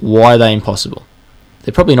 Now, why are they impossible?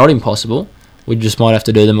 They're probably not impossible. We just might have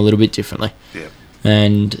to do them a little bit differently. Yeah.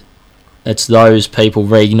 And it's those people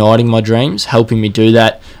reigniting my dreams, helping me do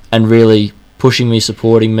that, and really pushing me,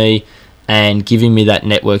 supporting me, and giving me that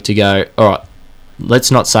network to go, all right,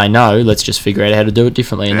 let's not say no, let's just figure out how to do it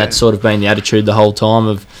differently. And Yeah. that's sort of been the attitude the whole time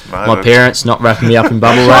of Mate, my parents not wrapping me up in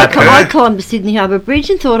bubble wrap. I climbed the Sydney Harbour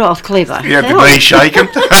Bridge and thought, oh, clever. You had Hell. the knee shaking.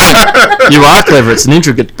 You are clever. It's an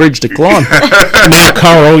intricate bridge to climb. Now,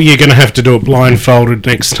 Coral, you're going to have to do it blindfolded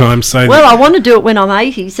next time. So Well, I want to do it when I'm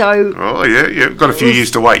 80, so Oh, yeah, you've got a few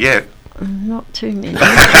years to wait yet. not too many.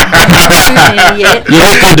 Not too many yet. You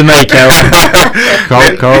look good to me,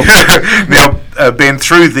 Carol. Carol. Now, Ben,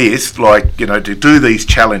 through this, to do these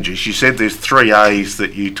challenges, you said there's 3 A's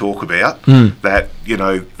that you talk about that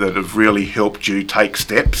have really helped you take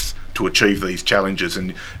steps to achieve these challenges,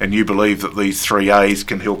 and you believe that these 3 A's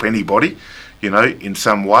can help anybody, in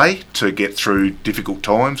some way to get through difficult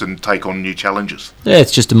times and take on new challenges. Yeah,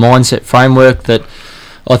 it's just a mindset framework that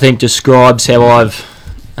I think describes how I've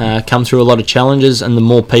come through a lot of challenges, and the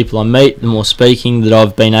more people I meet, the more speaking that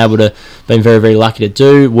I've been very, very lucky to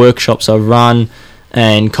do, workshops I've run,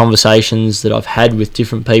 and conversations that I've had with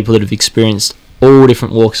different people that have experienced all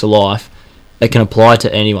different walks of life, it can apply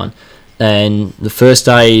to anyone. And the first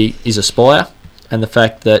A is aspire, and the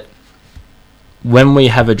fact that when we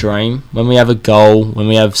have a dream, when we have a goal, when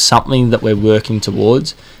we have something that we're working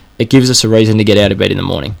towards, it gives us a reason to get out of bed in the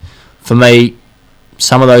morning. For me,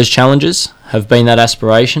 some of those challenges have been that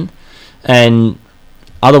aspiration, and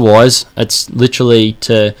otherwise it's literally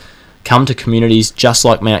to come to communities just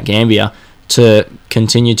like Mount Gambier to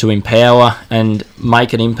continue to empower and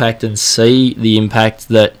make an impact and see the impact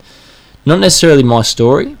that, not necessarily my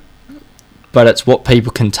story, but it's what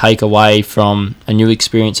people can take away from a new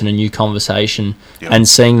experience and a new conversation. Yep. And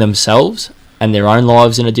seeing themselves and their own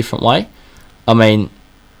lives in a different way. I mean,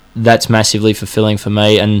 that's massively fulfilling for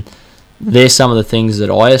me, and they're some of the things that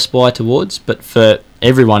I aspire towards. But for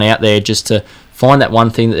everyone out there, just to find that one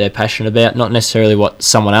thing that they're passionate about, not necessarily what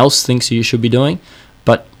someone else thinks you should be doing,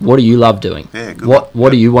 but what do you love doing? Yeah, good. What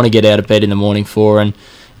do you want to get out of bed in the morning for? And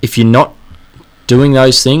if you're not doing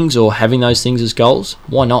those things or having those things as goals,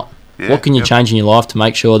 why not? Yeah, What can you yep. change in your life to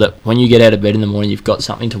make sure that when you get out of bed in the morning, you've got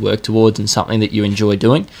something to work towards and something that you enjoy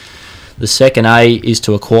doing? The second A is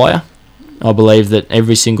to acquire. I believe that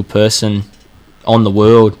every single person on the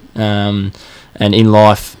world and in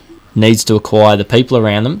life needs to acquire the people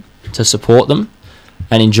around them to support them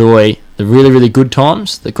and enjoy the really, really good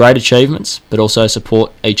times, the great achievements, but also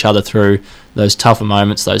support each other through those tougher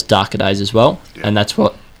moments, those darker days as well. Yeah. And that's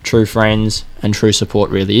what true friends and true support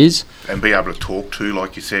really is. And be able to talk to,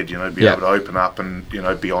 like you said, be Yeah. able to open up and,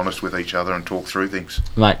 be honest with each other and talk through things.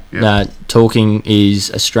 Mate, Yeah. talking is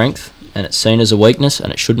a strength and it's seen as a weakness,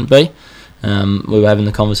 and it shouldn't be. We were having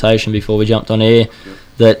the conversation before we jumped on air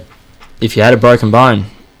that if you had a broken bone,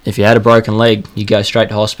 if you had a broken leg, you go straight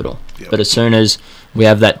to hospital. Yep. But as soon as we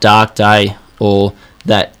have that dark day or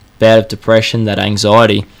that bout of depression, that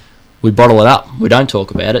anxiety, we bottle it up. We don't talk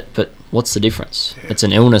about it, but what's the difference? Yeah. It's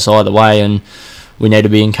an illness either way, and we need to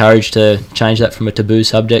be encouraged to change that from a taboo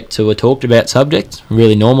subject to a talked about subject,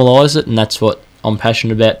 really normalise it, and that's what I'm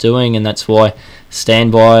passionate about doing, and that's why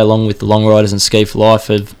Standby, along with the Long Riders and Ski for Life,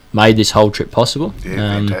 have made this whole trip possible. Yeah,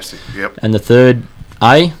 fantastic. Yep. And the third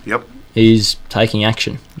A Yep. is taking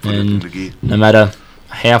action. Put it in And the gear. no matter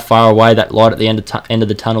how far away that light at the end of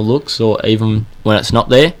the tunnel looks, or even when it's not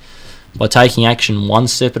there, by taking action one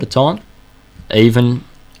step at a time, even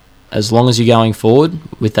as long as you're going forward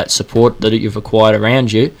with that support that you've acquired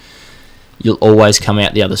around you, you'll always come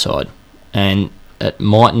out the other side. And it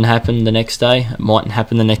mightn't happen the next day, it mightn't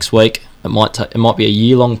happen the next week, it might be a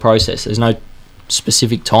year-long process. There's no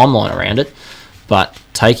specific timeline around it, but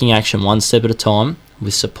taking action one step at a time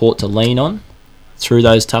with support to lean on through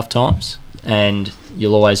those tough times, and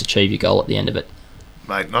you'll always achieve your goal at the end of it.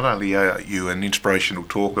 Mate, not only are you an inspirational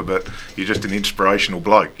talker, but you're just an inspirational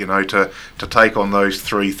bloke, to take on those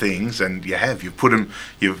three things, and you've put them,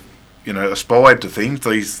 you've aspired to things,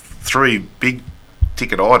 these three big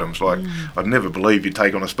ticket items. Like, I'd never believe you'd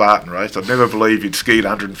take on a Spartan race. I'd never believe you'd skied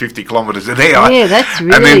 150 kilometres an hour. Yeah, that's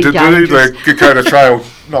really And then to dangerous. do the Kokoda Trail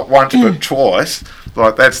not once but twice,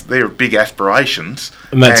 like they're big aspirations.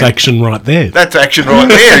 And that's action right there. That's action right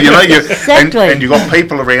there, Exactly. and you've got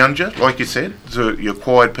people around you, like you said, so you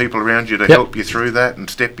acquired people around you to help you through that and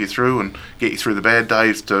step you through and get you through the bad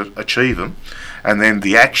days to achieve them. And then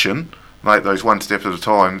the action, mate, those one step at a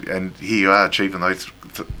time, and here you are achieving those.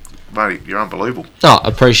 Mate, you're unbelievable. Oh, I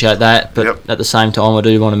appreciate that, but Yep. at the same time, I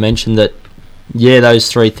do want to mention that, those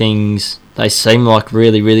three things, they seem like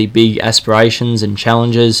really, really big aspirations and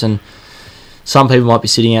challenges, and some people might be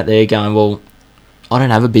sitting out there going, well, I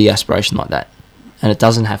don't have a big aspiration like that, and it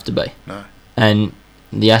doesn't have to be. No. And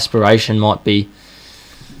the aspiration might be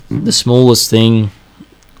the smallest thing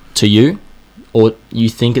to you, or you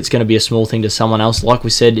think it's going to be a small thing to someone else. Like we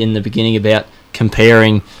said in the beginning about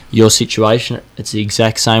comparing your situation, it's the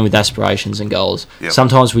exact same with aspirations and goals. Yep.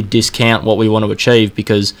 Sometimes we discount what we want to achieve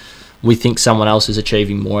because we think someone else is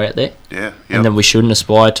achieving more out there, Yeah. and then we shouldn't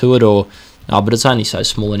aspire to it, or but it's only so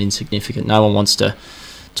small and insignificant. No one wants to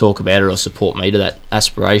talk about it or support me to that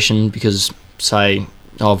aspiration because, say,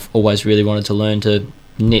 I've always really wanted to learn to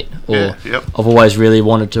knit, or Yep. I've always really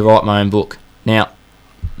wanted to write my own book. Now,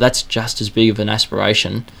 that's just as big of an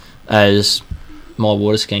aspiration as my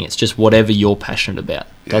water skiing. It's just whatever you're passionate about.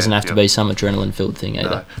 It doesn't have to be some adrenaline-filled thing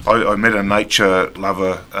either. No. I met a nature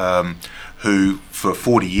lover who, for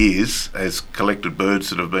 40 years, has collected birds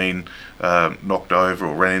that have been knocked over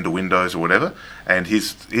or ran into windows or whatever, and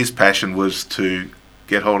his passion was to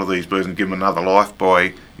get hold of these birds and give them another life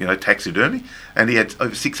by taxidermy, and he had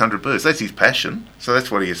over 600 birds. That's his passion, so that's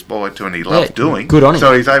what he aspired to and he loved doing. Good on him.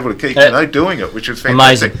 So he's able to keep doing it, which is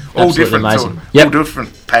fantastic. Amazing. All Absolutely different, amazing. all Yep.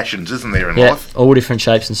 different passions, isn't there, in Yeah, life? all different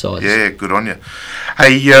shapes and sizes. Yeah, good on you.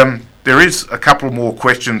 Hey, there is a couple more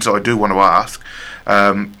questions I do want to ask.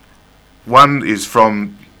 One is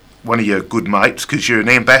from one of your good mates, because you're an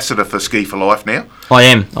ambassador for Ski for Life now. I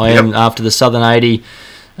am. Yep. After the Southern 80,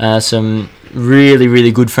 some really,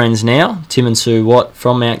 really good friends now. Tim and Sue Watt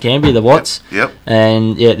from Mount Gambier, the Watts. Yep.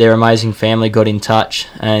 And their amazing family got in touch,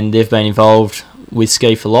 and they've been involved with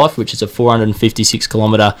Ski for Life, which is a 456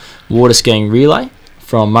 kilometre water skiing relay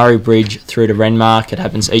from Murray Bridge through to Renmark. It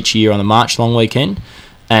happens each year on the March long weekend,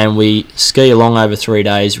 and we ski along over 3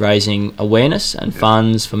 days, raising awareness and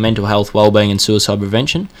funds for mental health, wellbeing and suicide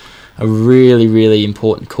prevention. A really, really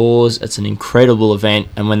important cause. It's an incredible event,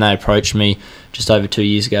 and when they approached me just over 2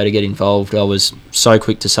 years ago to get involved, I was so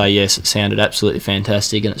quick to say yes. It sounded absolutely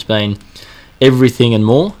fantastic, and it's been everything and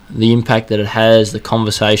more. The impact that it has, the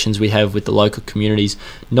conversations we have with the local communities,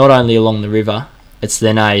 not only along the river. It's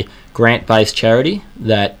then a grant-based charity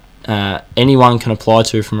that anyone can apply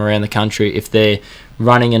to from around the country if they're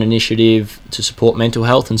running an initiative to support mental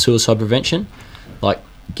health and suicide prevention. Like,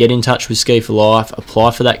 get in touch with Ski for Life,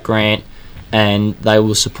 apply for that grant, and they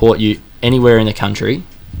will support you anywhere in the country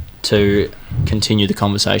to continue the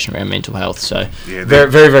conversation around mental health. So Yeah, very,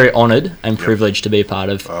 very, very honoured and privileged to be a part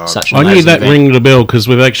of such an I amazing knew that event. ringed a bell because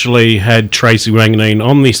we've actually had Tracy Wanganeen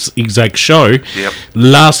on this exact show Yep.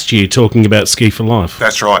 last year talking about Ski for Life.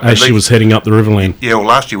 That's right. As And she was heading up the Riverland. Yeah, well,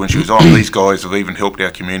 last year when she was on, these guys have even helped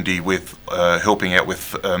our community with helping out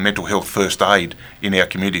with mental health first aid in our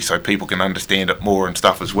community, so people can understand it more and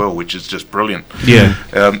stuff as well, which is just brilliant. Yeah.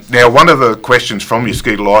 Now, one of the questions from your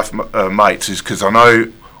Ski to Life mates is, because I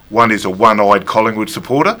know one is a one-eyed Collingwood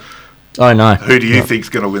supporter. Oh, no. Who do you think's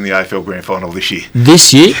going to win the AFL Grand Final this year?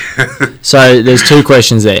 This year, so there's two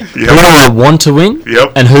questions there. Who do I want to win?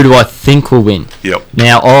 Yep. And who do I think will win? Yep.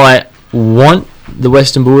 Now, I want the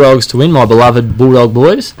Western Bulldogs to win, my beloved Bulldog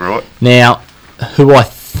boys. Right. Now, who I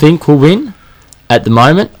think will win, at the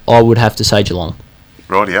moment, I would have to say Geelong.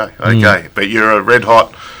 Rightio. Okay. But you're a red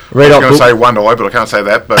hot. Red I hot was going to Bull- say one eye, but I can't say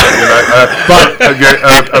that. But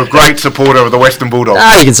a great supporter of the Western Bulldogs.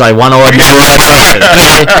 Ah, you can say one eye.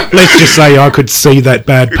 Let's just say I could see that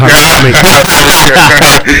bad pun coming.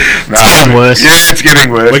 It's getting worse. Yeah, it's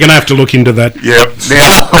getting worse. We're going to have to look into that. Yep.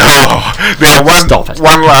 Now, Stop it.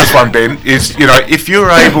 one last one, Ben, is, if you're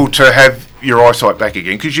able to have your eyesight back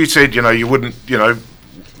again, because you said, you wouldn't, really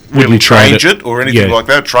Wouldn't trade change it or anything Yeah. like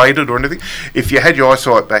that, trade it or anything. If you had your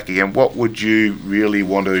eyesight back again, what would you really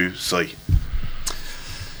want to see?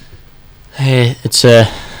 Yeah, it's a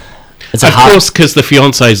Of hard. course, because the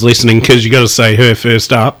fiance's listening, because you got to say her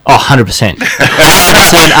first up. Oh, 100%. 100%.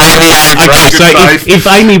 Okay, so Good if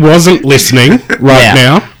Amy wasn't listening right Yeah.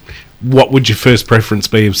 now, what would your first preference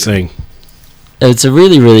be of seeing? It's a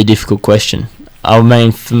really, really difficult question. I mean,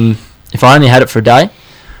 if I only had it for a day,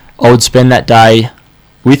 I would spend that day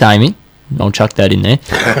with Amy. I'll chuck that in there.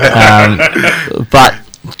 But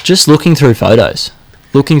just looking through photos,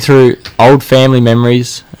 looking through old family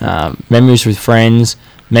memories, memories with friends,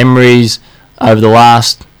 memories over the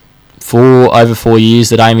last over 4 years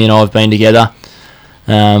that Amy and I have been together,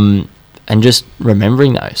 and just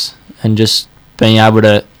remembering those and just being able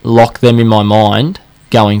to lock them in my mind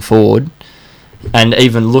going forward. And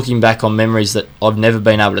even looking back on memories that I've never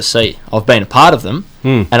been able to see. I've been a part of them,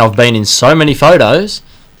 and I've been in so many photos,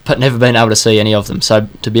 but never been able to see any of them. So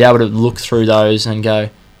to be able to look through those and go,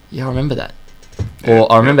 yeah, I remember that.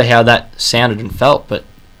 Or I remember how that sounded and felt, but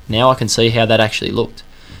now I can see how that actually looked.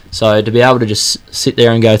 So to be able to just sit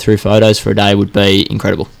there and go through photos for a day would be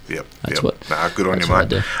incredible. Yep. That's yep. what- Nah, good on that's you, what I mate.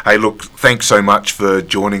 do. Hey, look, thanks so much for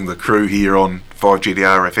joining the crew here on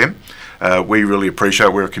 5GDR FM. We really appreciate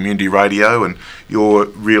it. We're a community radio, and you're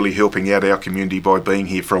really helping out our community by being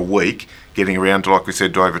here for a week, getting around to, like we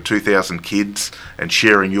said, to over 2,000 kids and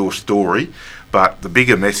sharing your story. But the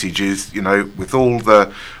bigger message is, with all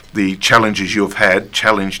the challenges you've had,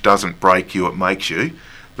 challenge doesn't break you, it makes you.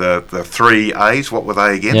 The 3 A's, what were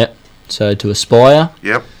they again? Yep. So to aspire,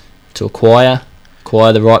 Yep. to acquire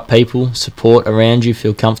the right people, support around you,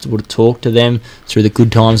 feel comfortable to talk to them through the good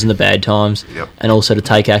times and the bad times, Yep. and also to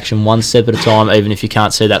take action one step at a time, even if you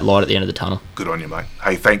can't see that light at the end of the tunnel. Good on you, mate.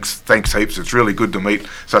 Hey, thanks heaps. It's really good to meet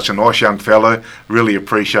such a nice young fellow. Really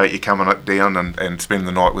appreciate you coming down and spending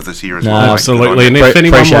the night with us here as No, well, mate. Absolutely. And Good on if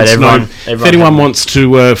anyone Appreciate wants to know, everyone- if everyone anyone having- wants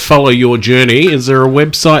to follow your journey, is there a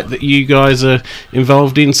website that you guys are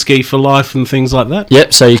involved in, Ski for Life and things like that?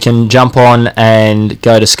 Yep, so you can jump on and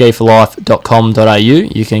go to skiforlife.com.au.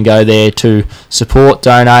 You can go there to support,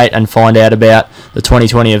 donate, and find out about the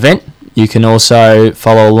 2020 event. You can also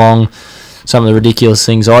follow along some of the ridiculous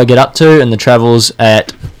things I get up to and the travels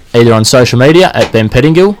at either on social media at Ben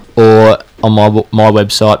Pettingill or on my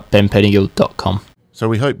website, benpettingill.com. So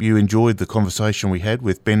we hope you enjoyed the conversation we had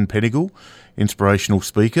with Ben Pettingill, inspirational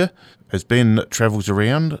speaker. As Ben travels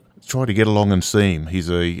around, try to get along and see him. He's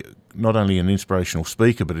not only an inspirational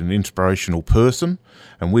speaker, but an inspirational person.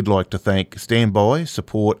 And we'd like to thank Standby,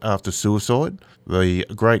 Support After Suicide, the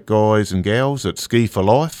great guys and gals at Ski for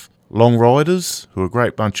Life, Long Riders, who are a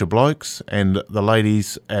great bunch of blokes, and the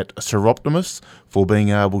ladies at Seroptimus for being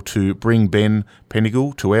able to bring Ben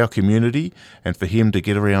Pettingill to our community and for him to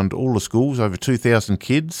get around all the schools, over 2,000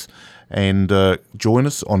 kids, and join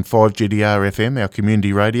us on 5GDR FM, our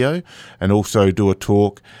community radio, and also do a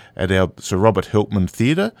talk at our Sir Robert Helpman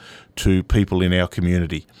Theatre to people in our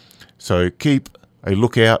community. So keep a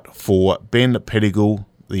lookout for Ben Pettingill,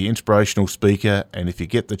 the inspirational speaker, and if you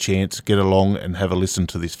get the chance, get along and have a listen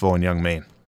to this fine young man.